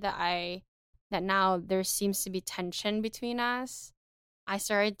frustrated that now there seems to be tension between us, I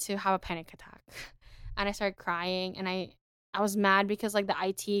started to have a panic attack. And I started crying, and I was mad because like the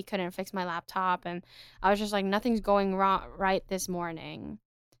IT couldn't fix my laptop, and I was just like, nothing's going wrong right this morning.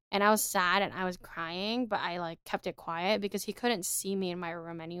 And I was sad and I was crying, but I like kept it quiet because he couldn't see me in my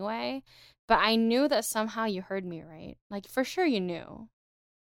room anyway. But I knew that somehow you heard me, right? Like for sure you knew.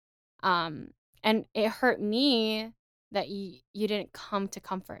 Um and it hurt me that you didn't come to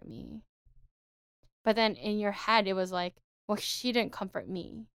comfort me. But then in your head it was like, well, she didn't comfort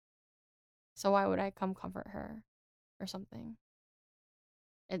me. So why would I come comfort her or something?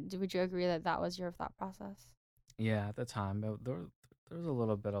 Would you agree that that was your thought process? Yeah, at the time, there was a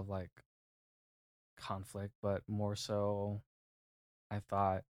little bit of like conflict, but more so, I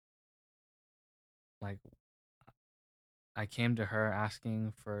thought like I came to her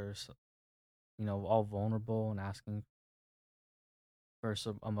asking for, all vulnerable and asking for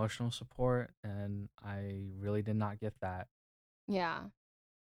some emotional support, and I really did not get that. Yeah.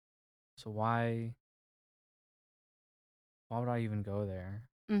 So why would I even go there?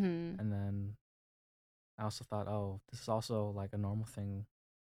 Mhm. And then I also thought, oh, this is also like a normal thing.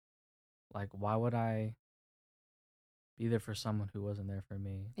 Like, why would I be there for someone who wasn't there for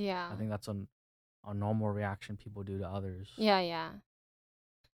me? I Yeah. think that's a normal reaction people do to others. Yeah, yeah.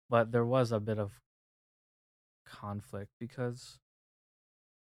 But there was a bit of conflict because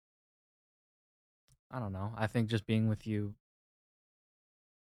I don't know. I think just being with you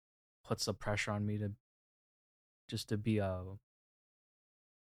puts the pressure on me to just to be a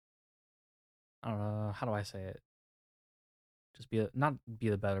I don't know how do I say it? Just be a not be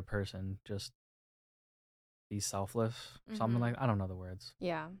the better person, just be selfless. Something like Mhm. I don't know the words.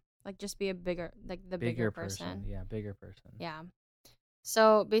 Yeah. Like just be a bigger like the bigger Bigger person. person. Yeah, bigger person. Yeah.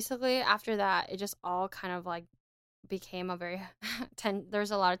 So basically after that, it just all kind of like became a very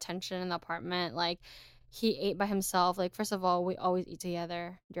there's a lot of tension in the apartment. Like he ate by himself. Like first of all, we always eat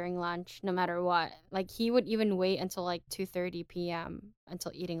together during lunch no matter what. Like he would even wait until like 2:30 p.m.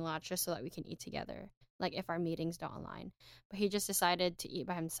 until eating lunch just so that we can eat together, like if our meetings don't align. But he just decided to eat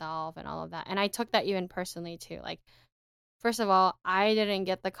by himself and all of that. And I took that even personally too. Like first of all, I didn't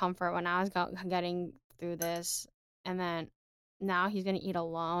get the comfort when I was getting through this, and then now he's gonna eat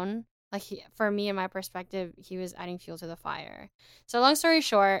alone. Like for me, in my perspective, he was adding fuel to the fire. So long story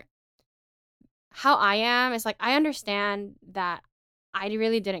short, how I am is like I understand that I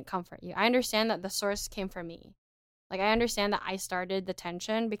really didn't comfort you. I understand that the source came from me. Like I understand that I started the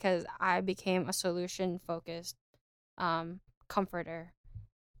tension because I became a solution focused comforter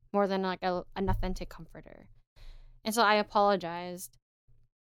more than like an authentic comforter. And so I apologized.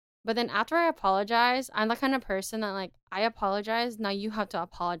 But then after I apologize, I'm the kind of person that like I apologize, now you have to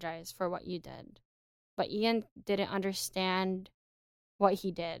apologize for what you did. But Ian didn't understand what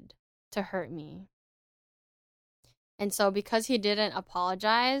he did to hurt me. And so because he didn't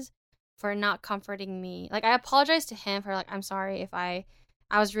apologize for not comforting me, like I apologized to him for like I'm sorry if I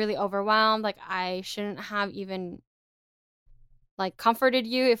was really overwhelmed, like I shouldn't have even like comforted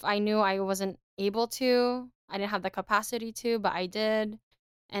you if I knew I wasn't able to. I didn't have the capacity to, but I did.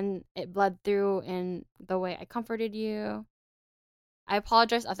 And it bled through in the way I comforted you. I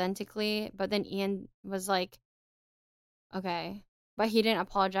apologized authentically, but then Ian was like, okay. But he didn't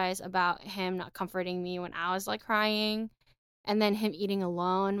apologize about him not comforting me when I was like crying. And then him eating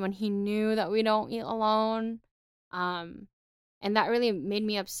alone when he knew that we don't eat alone. Um, and that really made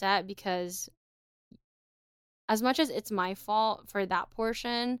me upset because as much as it's my fault for that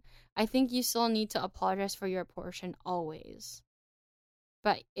portion, I think you still need to apologize for your portion always.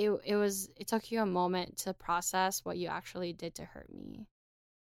 But it took you a moment to process what you actually did to hurt me.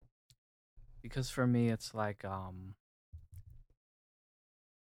 Because for me, it's like,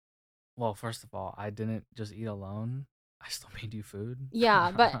 well, first of all, I didn't just eat alone. I still made you food.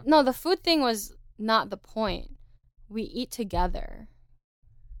 Yeah, but no, the food thing was not the point. We eat together.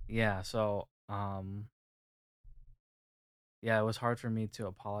 Yeah, so, yeah, it was hard for me to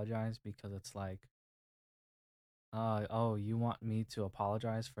apologize because it's like, oh, you want me to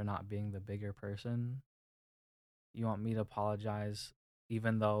apologize for not being the bigger person? You want me to apologize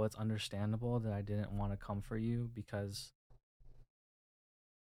even though it's understandable that I didn't want to come for you because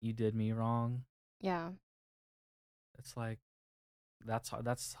you did me wrong? Yeah. It's like that's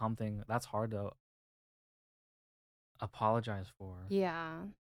something that's hard to apologize for Yeah.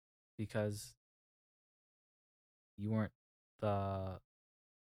 because you weren't the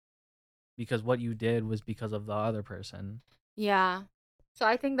because what you did was because of the other person. Yeah. So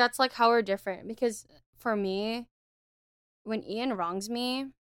I think that's like how we're different because for me, when Ian wrongs me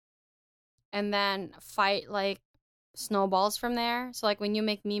and then fight like snowballs from there. So like when you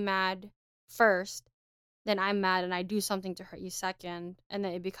make me mad first, then I'm mad and I do something to hurt you second, and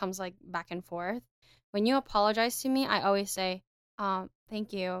then it becomes like back and forth. When you apologize to me, I always say,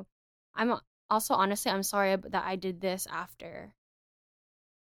 thank you. I'm also honestly I'm sorry that I did this after.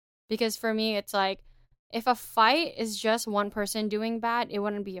 Because for me it's like if a fight is just one person doing bad, it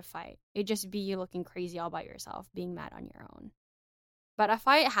wouldn't be a fight. It'd just be you looking crazy all by yourself, being mad on your own. But a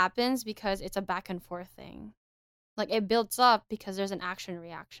fight happens because it's a back and forth thing. Like it builds up because there's an action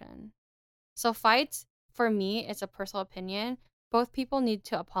reaction. So fights, for me, it's a personal opinion. Both people need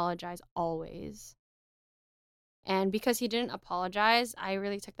to apologize always. And because he didn't apologize, I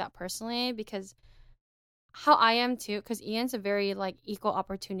really took that personally because how I am too, because Ian's a very like equal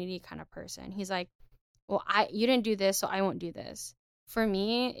opportunity kind of person. He's like, well, you didn't do this, so I won't do this. For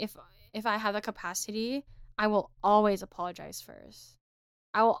me, if I have the capacity, I will always apologize first.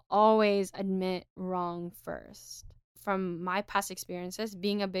 I will always admit wrong first. From my past experiences,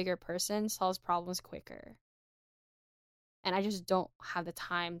 being a bigger person solves problems quicker. And I just don't have the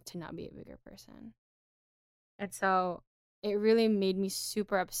time to not be a bigger person. And so it really made me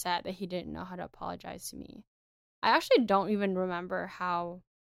super upset that he didn't know how to apologize to me. I actually don't even remember how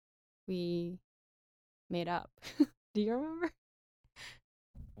we made up. Do you remember?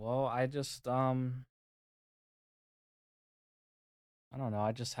 Well, I don't know,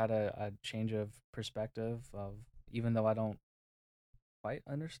 I just had a change of perspective of even though I don't quite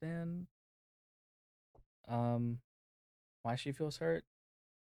understand um why she feels hurt,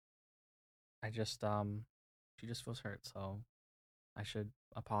 I just she just feels hurt, so I should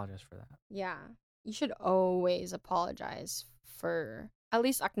apologize for that. Yeah. You should always apologize for at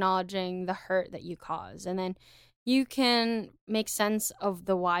least acknowledging the hurt that you caused. And then you can make sense of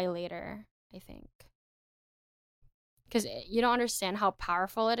the why later, I think. Because you don't understand how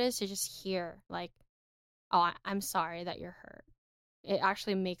powerful it is to just hear, like, oh, I'm sorry that you're hurt. It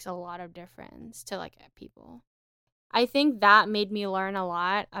actually makes a lot of difference to, like, people. I think that made me learn a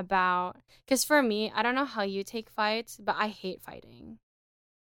lot about, because for me, I don't know how you take fights, but I hate fighting.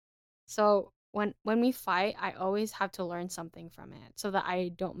 So when we fight, I always have to learn something from it so that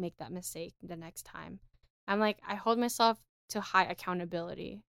I don't make that mistake the next time. I'm like I hold myself to high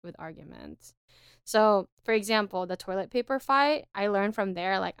accountability with arguments. So, for example, the toilet paper fight, I learned from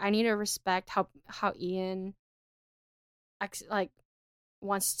there like I need to respect how Ian like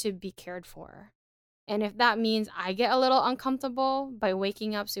wants to be cared for. And if that means I get a little uncomfortable by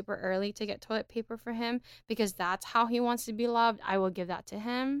waking up super early to get toilet paper for him because that's how he wants to be loved, I will give that to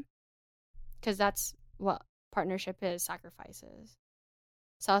him because that's what partnership is, sacrifices.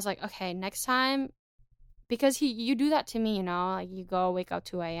 So I was like, okay, next time, because you do that to me, like you go wake up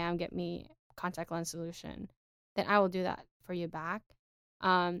 2 a.m., get me contact lens solution, then I will do that for you back.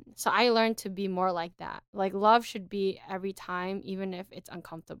 So I learned to be more like that. Like love should be every time, even if it's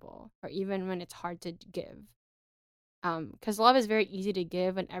uncomfortable or even when it's hard to give. Because love is very easy to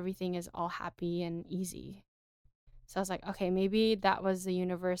give when everything is all happy and easy. So I was like, okay, maybe that was the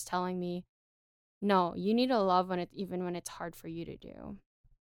universe telling me, no, you need to love even when it's hard for you to do.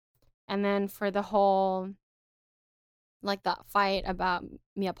 And then for the whole like that fight about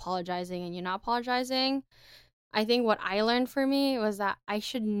me apologizing and you not apologizing, I think what I learned for me was that I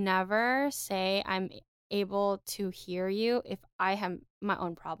should never say I'm able to hear you if I have my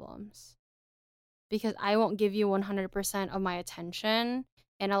own problems. Because I won't give you 100% of my attention,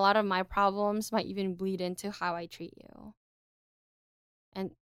 and a lot of my problems might even bleed into how I treat you.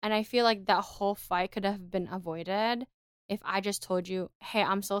 And I feel like that whole fight could have been avoided if I just told you, "Hey,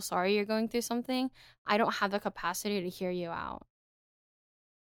 I'm so sorry you're going through something. I don't have the capacity to hear you out."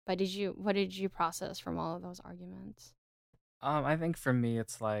 But what did you process from all of those arguments? I think for me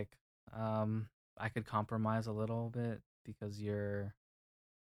it's like Um, I could compromise a little bit because your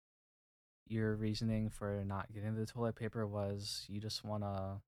reasoning for not getting the toilet paper was you just wanna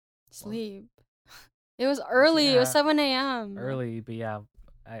well, Sleep. It was early. It was yeah, 7 a.m. early, but yeah,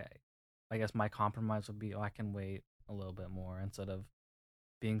 I I guess my compromise would be, oh, I can wait a little bit more instead of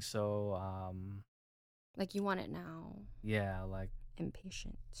being so Like you want it now. yeah, like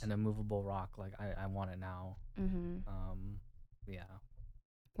Impatient. an immovable rock. Like I want it now. Mm-hmm. Um, yeah.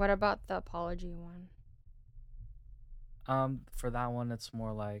 What about the apology one? For that one, it's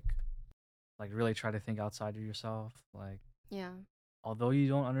more like really try to think outside of yourself. Like Yeah. although you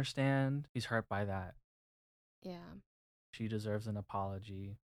don't understand, he's hurt by that. Yeah. She deserves an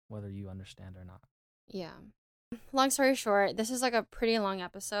apology, whether you understand or not. Yeah. Long story short, this is like a pretty long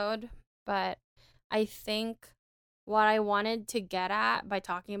episode, but I think what I wanted to get at by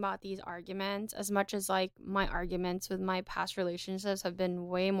talking about these arguments, as much as like my arguments with my past relationships have been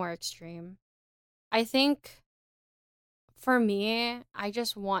way more extreme, I think for me, I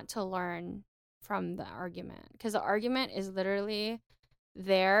just want to learn from the argument because the argument is literally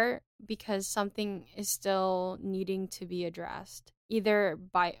there because something is still needing to be addressed, either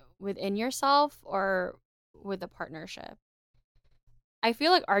by within yourself or with a partnership. I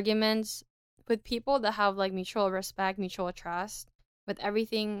feel like arguments with people that have like mutual respect, mutual trust, with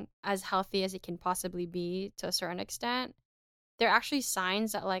everything as healthy as it can possibly be to a certain extent, they're actually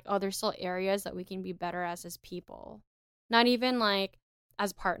signs that like, oh, there's still areas that we can be better as people. Not even like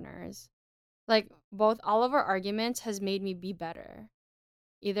as partners. Like both all of our arguments has made me be better.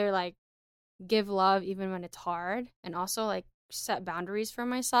 Either like give love even when it's hard and also like set boundaries for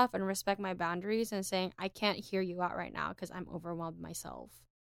myself and respect my boundaries and saying I can't hear you out right now because I'm overwhelmed myself.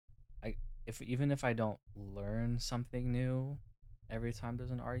 I if even if I don't learn something new every time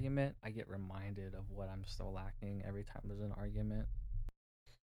there's an argument, I get reminded of what I'm still lacking every time there's an argument.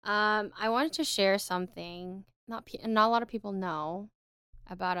 I wanted to share something not a lot of people know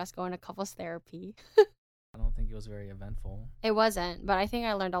about us going to couples therapy. I don't think it was very eventful. It wasn't, but I think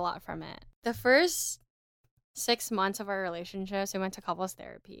I learned a lot from it. The first 6 months of our relationships, we went to couples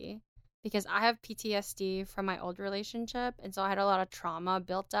therapy because I have PTSD from my old relationship. And so I had a lot of trauma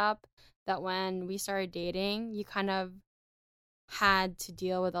built up that when we started dating, you kind of had to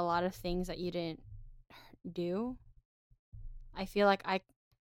deal with a lot of things that you didn't do. I feel like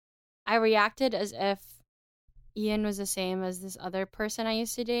I reacted as if Ian was the same as this other person I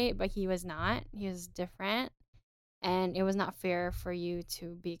used to date, but he was not. He was different. And it was not fair for you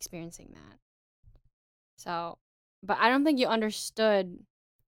to be experiencing that. So, but I don't think you understood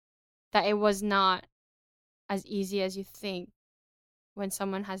that it was not as easy as you think when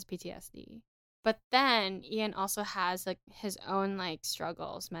someone has PTSD. But then Ian also has like his own like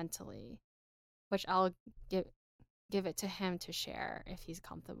struggles mentally, which I'll give give it to him to share if he's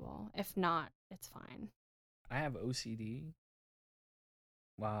comfortable. If not, it's fine. I have OCD.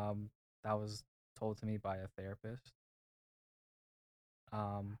 Um, that was told to me by a therapist.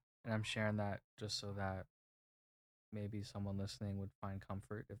 And I'm sharing that just so that maybe someone listening would find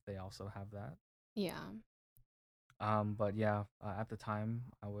comfort if they also have that. Yeah. But yeah, at the time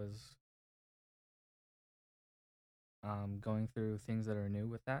I was going through things that are new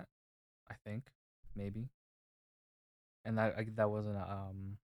with that. I think maybe, and that wasn't a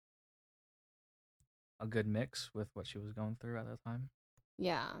good mix with what she was going through at the time.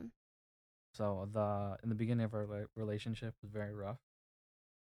 Yeah. So the in the beginning of our relationship was very rough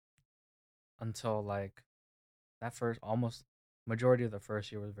until like that first almost majority of the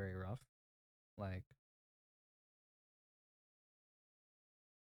first year was very rough. Like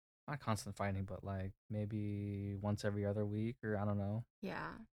not constant fighting, but like maybe once every other week or I don't know,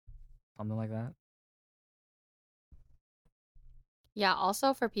 Yeah. something like that. Yeah,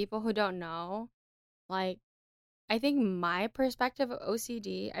 also for people who don't know, like I think my perspective of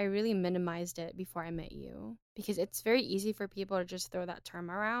OCD, I really minimized it before I met you because it's very easy for people to just throw that term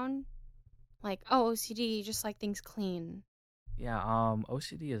around. Like, oh, OCD, just like things clean. Yeah,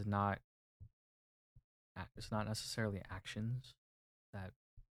 OCD is not it's not necessarily actions that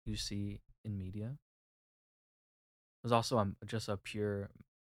you see in media. There's also just a pure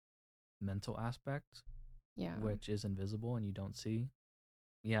mental aspect Yeah. which is invisible and you don't see.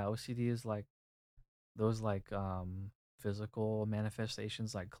 Yeah, OCD is like those like physical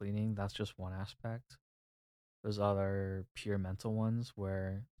manifestations like cleaning, that's just one aspect. There's other pure mental ones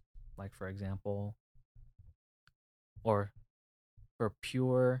where like for example or for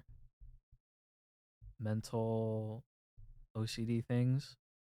pure mental OCD things,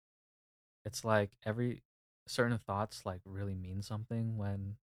 it's like every certain thoughts like really mean something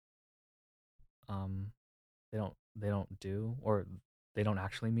when um they don't do or they don't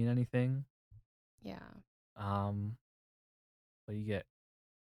actually mean anything. Yeah. Um, but you get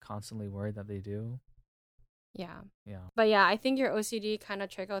constantly worried that they do. Yeah. Yeah. But yeah, I think your OCD kind of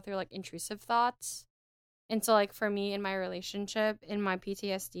trickle through like intrusive thoughts. And so like for me in my relationship, in my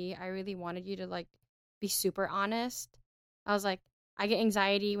PTSD, I really wanted you to like be super honest. I was like, I get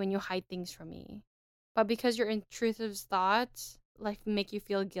anxiety when you hide things from me. But because your intrusive thoughts like make you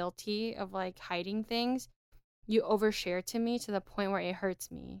feel guilty of like hiding things, you overshare to me to the point where it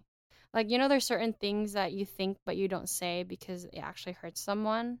hurts me. Like, there's certain things that you think but you don't say because it actually hurts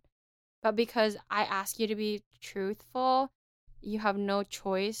someone. But because I ask you to be truthful, you have no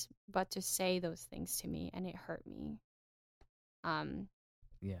choice but to say those things to me, and it hurt me. Um,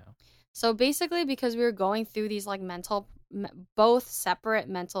 Yeah. so basically, because we were going through these like both separate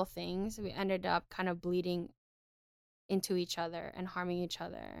mental things, we ended up kind of bleeding into each other and harming each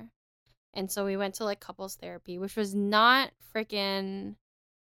other. And so we went to like couples therapy, which was not freaking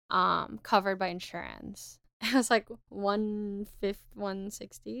covered by insurance. It was like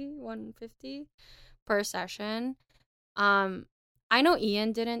 150 per session. I know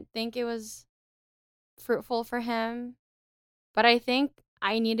Ian didn't think it was fruitful for him, but I think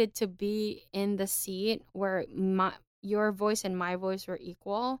I needed to be in the seat where your voice and my voice were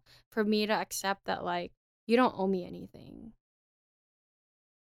equal for me to accept that like you don't owe me anything.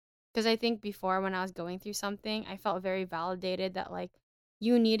 Because I think before when I was going through something, I felt very validated that like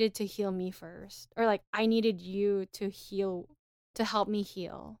you needed to heal me first, or like I needed you to help me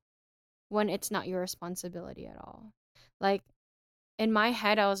heal when it's not your responsibility at all. Like in my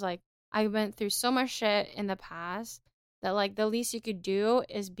head, I was like, I went through so much shit in the past that like the least you could do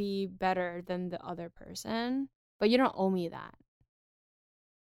is be better than the other person, but you don't owe me that.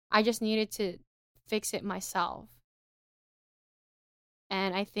 I just needed to fix it myself.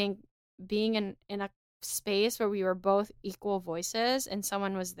 And I think being in a space where we were both equal voices and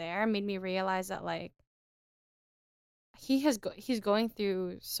someone was there made me realize that like he's going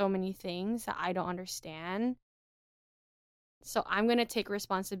through so many things that I don't understand. So I'm going to take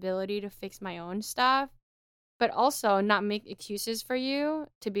responsibility to fix my own stuff, but also not make excuses for you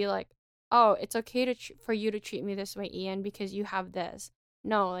to be like, "Oh, it's okay for you to treat me this way, Ian, because you have this."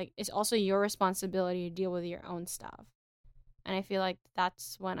 No, like it's also your responsibility to deal with your own stuff. And I feel like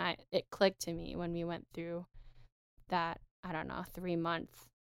that's when it clicked to me when we went through that, I don't know, 3 month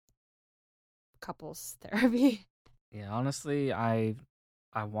couples therapy. Yeah, honestly, I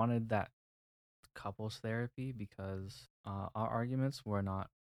wanted that couples therapy because our arguments were not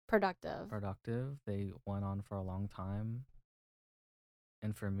Productive. productive. They went on for a long time.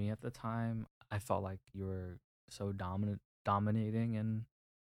 And for me at the time, I felt like you were so dominating in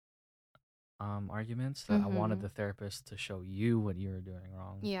arguments that I wanted Mhm. the therapist to show you what you were doing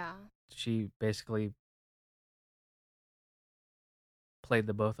wrong. Yeah. She basically played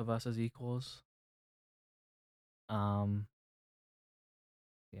the both of us as equals. Um,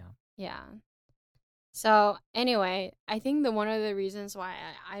 yeah. Yeah. So, anyway, I think one of the reasons why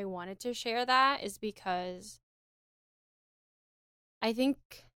I wanted to share that is because I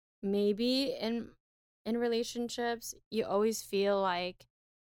think maybe in relationships, you always feel like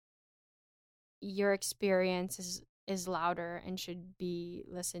your experience is louder and should be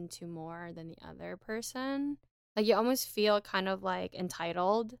listened to more than the other person. Like you almost feel kind of like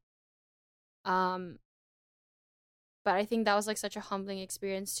entitled. Um but I think that was like such a humbling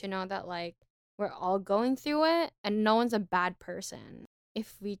experience to know that like we're all going through it and no one's a bad person.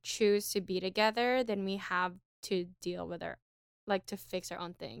 If we choose to be together, then we have to deal with to fix our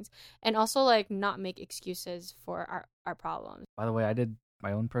own things. And also like not make excuses for our problems. By the way, I did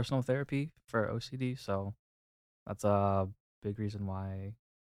my own personal therapy for OCD, so that's a big reason why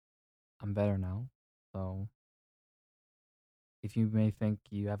I'm better now. So if you may think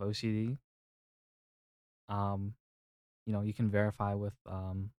you have OCD, um, you can verify with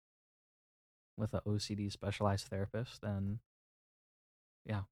a OCD specialized therapist, and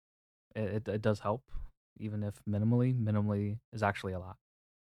yeah, it does help, even if minimally. Minimally is actually a lot.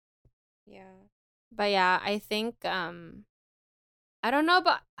 Yeah. But yeah, I think I don't know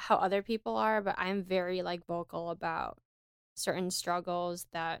about how other people are, but I'm very like vocal about certain struggles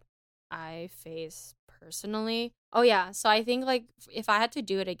that I face personally. Oh yeah, so I think like if I had to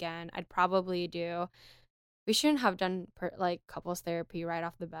do it again, I'd probably do. We shouldn't have done like couples therapy right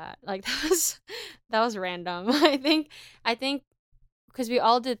off the bat. Like that was random. I think because we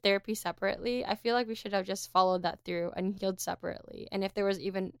all did therapy separately, I feel like we should have just followed that through and healed separately. And if there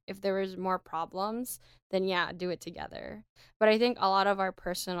was more problems, then yeah, do it together. But I think a lot of our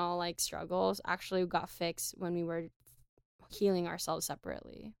personal like struggles actually got fixed when we were healing ourselves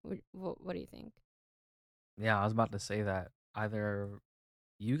separately. What do you think? Yeah, I was about to say that either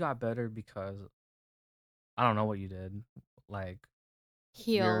you got better because I don't know what you did, like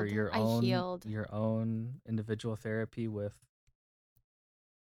Healed. I healed. your own individual therapy with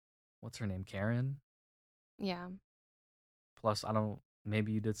what's her name, Karen. Yeah. Plus, I don't.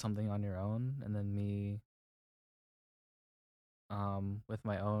 Maybe you did something on your own, and then me, with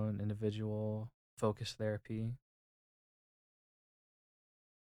my own individual focus therapy,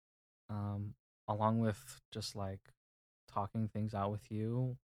 um, along with just like talking things out with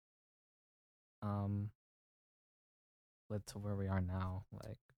you, um, led to where we are now.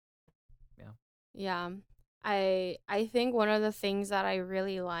 Like, yeah. Yeah. I think one of the things that I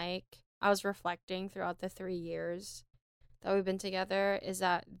really like, I was reflecting throughout the 3 years that we've been together, is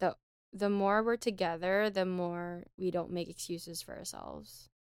that the more we're together, the more we don't make excuses for ourselves.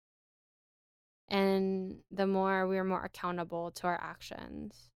 And the more we're more accountable to our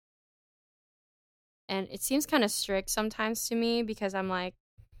actions. And it seems kind of strict sometimes to me because I'm like,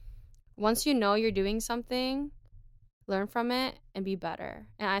 once you know you're doing something, learn from it and be better.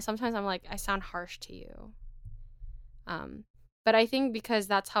 And I'm like, I sound harsh to you. Um, but I think because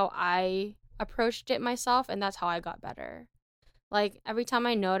that's how I approached it myself and that's how I got better. Like every time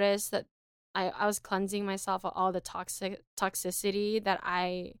I noticed that I was cleansing myself of all the toxicity that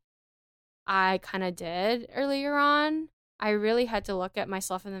I kind of did earlier on, I really had to look at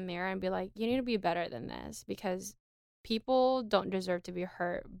myself in the mirror and be like, you need to be better than this because people don't deserve to be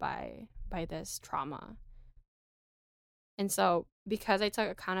hurt by this trauma. And so because I took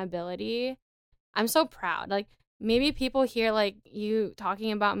accountability, I'm so proud. Like maybe people hear like you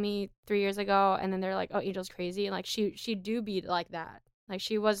talking about me 3 years ago and then they're like, oh, Angel's crazy. And like she do be like that. Like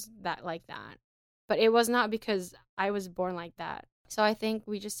she was that like that. But it was not because I was born like that. So I think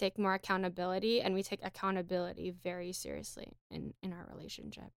we just take more accountability and we take accountability very seriously in our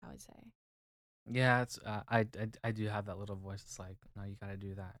relationship, I would say. Yeah, it's I do have that little voice. It's like, no, you gotta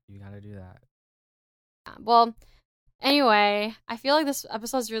do that. You gotta do that. Well, anyway, I feel like this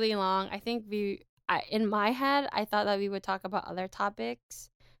episode's really long. I think in my head, I thought that we would talk about other topics,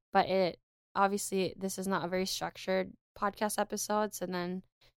 but obviously this is not a very structured podcast episode, so then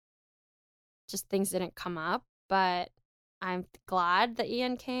just things didn't come up. But I'm glad that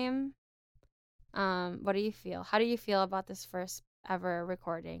Ian came. What do you feel? How do you feel about this first ever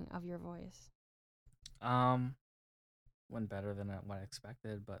recording of your voice? Um, Went better than what I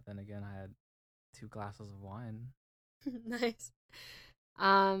expected, but then again, I had 2 glasses of wine. Nice.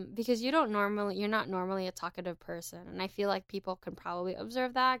 Because you're not normally a talkative person, and I feel like people can probably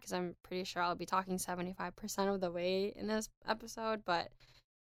observe that because I'm pretty sure I'll be talking 75% of the way in this episode. But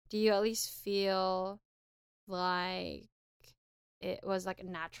do you at least feel like it was like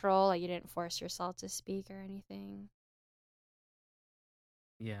natural, like you didn't force yourself to speak or anything?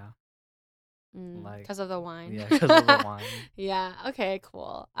 Yeah, like Because of the wine. yeah, because of the wine. Yeah. Okay.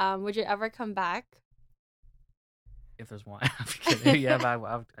 Cool. Would you ever come back? If there's wine, I'm kidding. Yeah,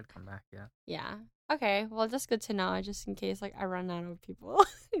 but I'd come back. Yeah. Yeah. Okay. Well, that's good to know, just in case like I run out of people.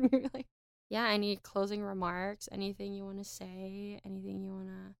 Like, yeah. Any closing remarks? Anything you want to say? Anything you want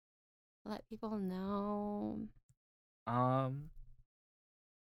to let people know? Um,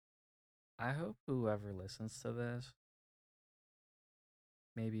 I hope whoever listens to this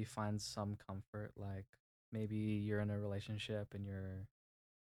maybe finds some comfort. Like maybe you're in a relationship and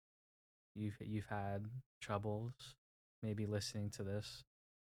you've had troubles. Maybe listening to this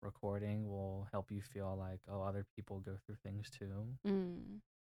recording will help you feel like, oh, other people go through things too.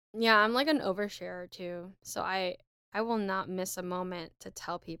 Yeah, I'm like an oversharer too, so I will not miss a moment to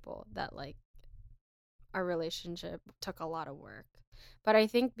tell people that like our relationship took a lot of work. But I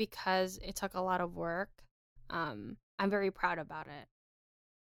think because it took a lot of work, I'm very proud about it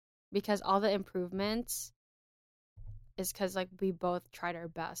because all the improvements is because like we both tried our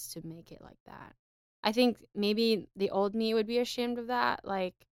best to make it like that. I think maybe the old me would be ashamed of that,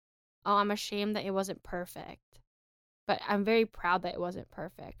 like, oh, I'm ashamed that it wasn't perfect. But I'm very proud that it wasn't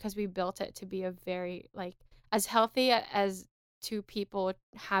perfect because we built it to be a very like as healthy as two people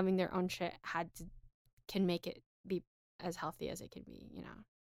having their own shit can make it be as healthy as it can be, you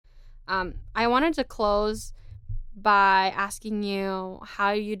know. I wanted to close by asking you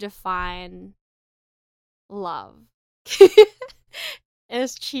how you define love.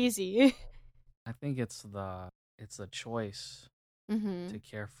 It's cheesy. I think it's a choice Mhm. to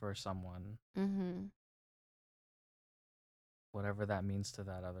care for someone, Mhm. whatever that means to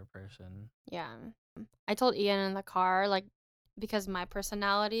that other person. Yeah. I told Ian in the car like because my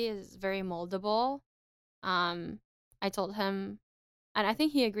personality is very moldable. Um I told him, and I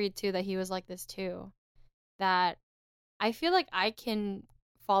think he agreed too, that he was like this too, that I feel like I can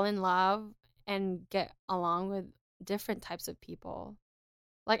fall in love and get along with different types of people.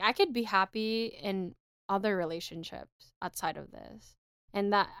 Like, I could be happy in other relationships outside of this.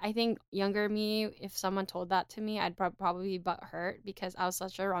 And that, I think younger me, if someone told that to me, I'd probably be butthurt because I was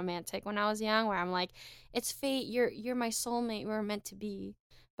such a romantic when I was young, where I'm like, it's fate, you're my soulmate, we're meant to be.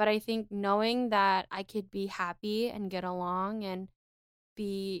 But I think knowing that I could be happy and get along and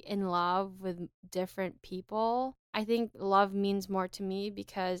be in love with different people, I think love means more to me,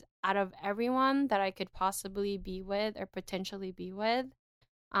 because out of everyone that I could possibly be with or potentially be with,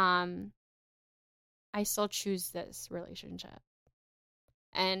 um, I still choose this relationship.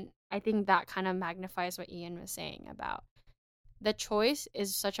 And I think that kind of magnifies what Ian was saying about the choice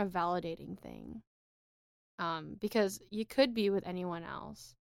is such a validating thing. Because you could be with anyone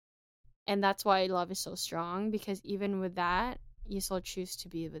else. And that's why love is so strong, because even with that, you still choose to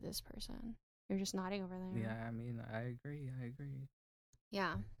be with this person. You're just nodding over there. Yeah, I mean, I agree.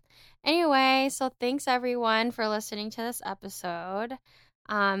 Yeah. Anyway, so thanks everyone for listening to this episode.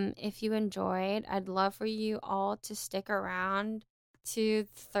 If you enjoyed, I'd love for you all to stick around to the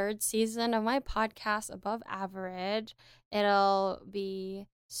third season of my podcast, Above Average. It'll be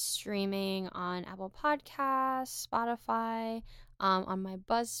streaming on Apple Podcasts, Spotify, on my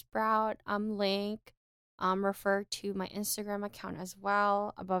Buzzsprout link. Refer to my Instagram account as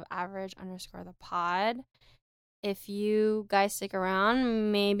well, above average _ the pod. If you guys stick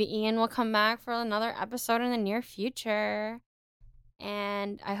around, maybe Ian will come back for another episode in the near future.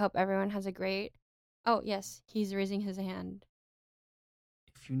 And I hope everyone has a great... Oh, yes, he's raising his hand.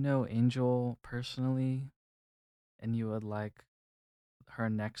 If you know Angel personally and you would like her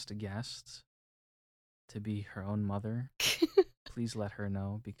next guest to be her own mother, please let her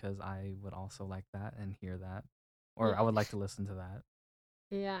know, because I would also like that and hear that. Or Yeah. I would like to listen to that.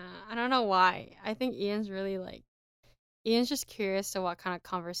 Yeah, I don't know why. I think Ian's really Ian's just curious to what kind of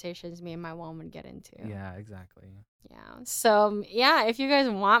conversations me and my mom would get into. Yeah, exactly. Yeah. So, yeah, if you guys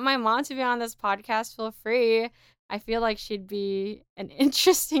want my mom to be on this podcast, feel free. I feel like she'd be an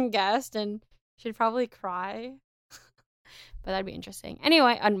interesting guest and she'd probably cry. But that'd be interesting.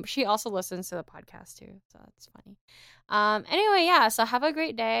 Anyway, and she also listens to the podcast too, so that's funny. Anyway, yeah, so have a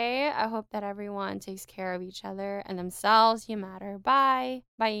great day. I hope that everyone takes care of each other and themselves. You matter. Bye.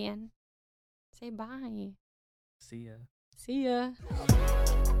 Bye, Ian. Say bye. See ya. See ya.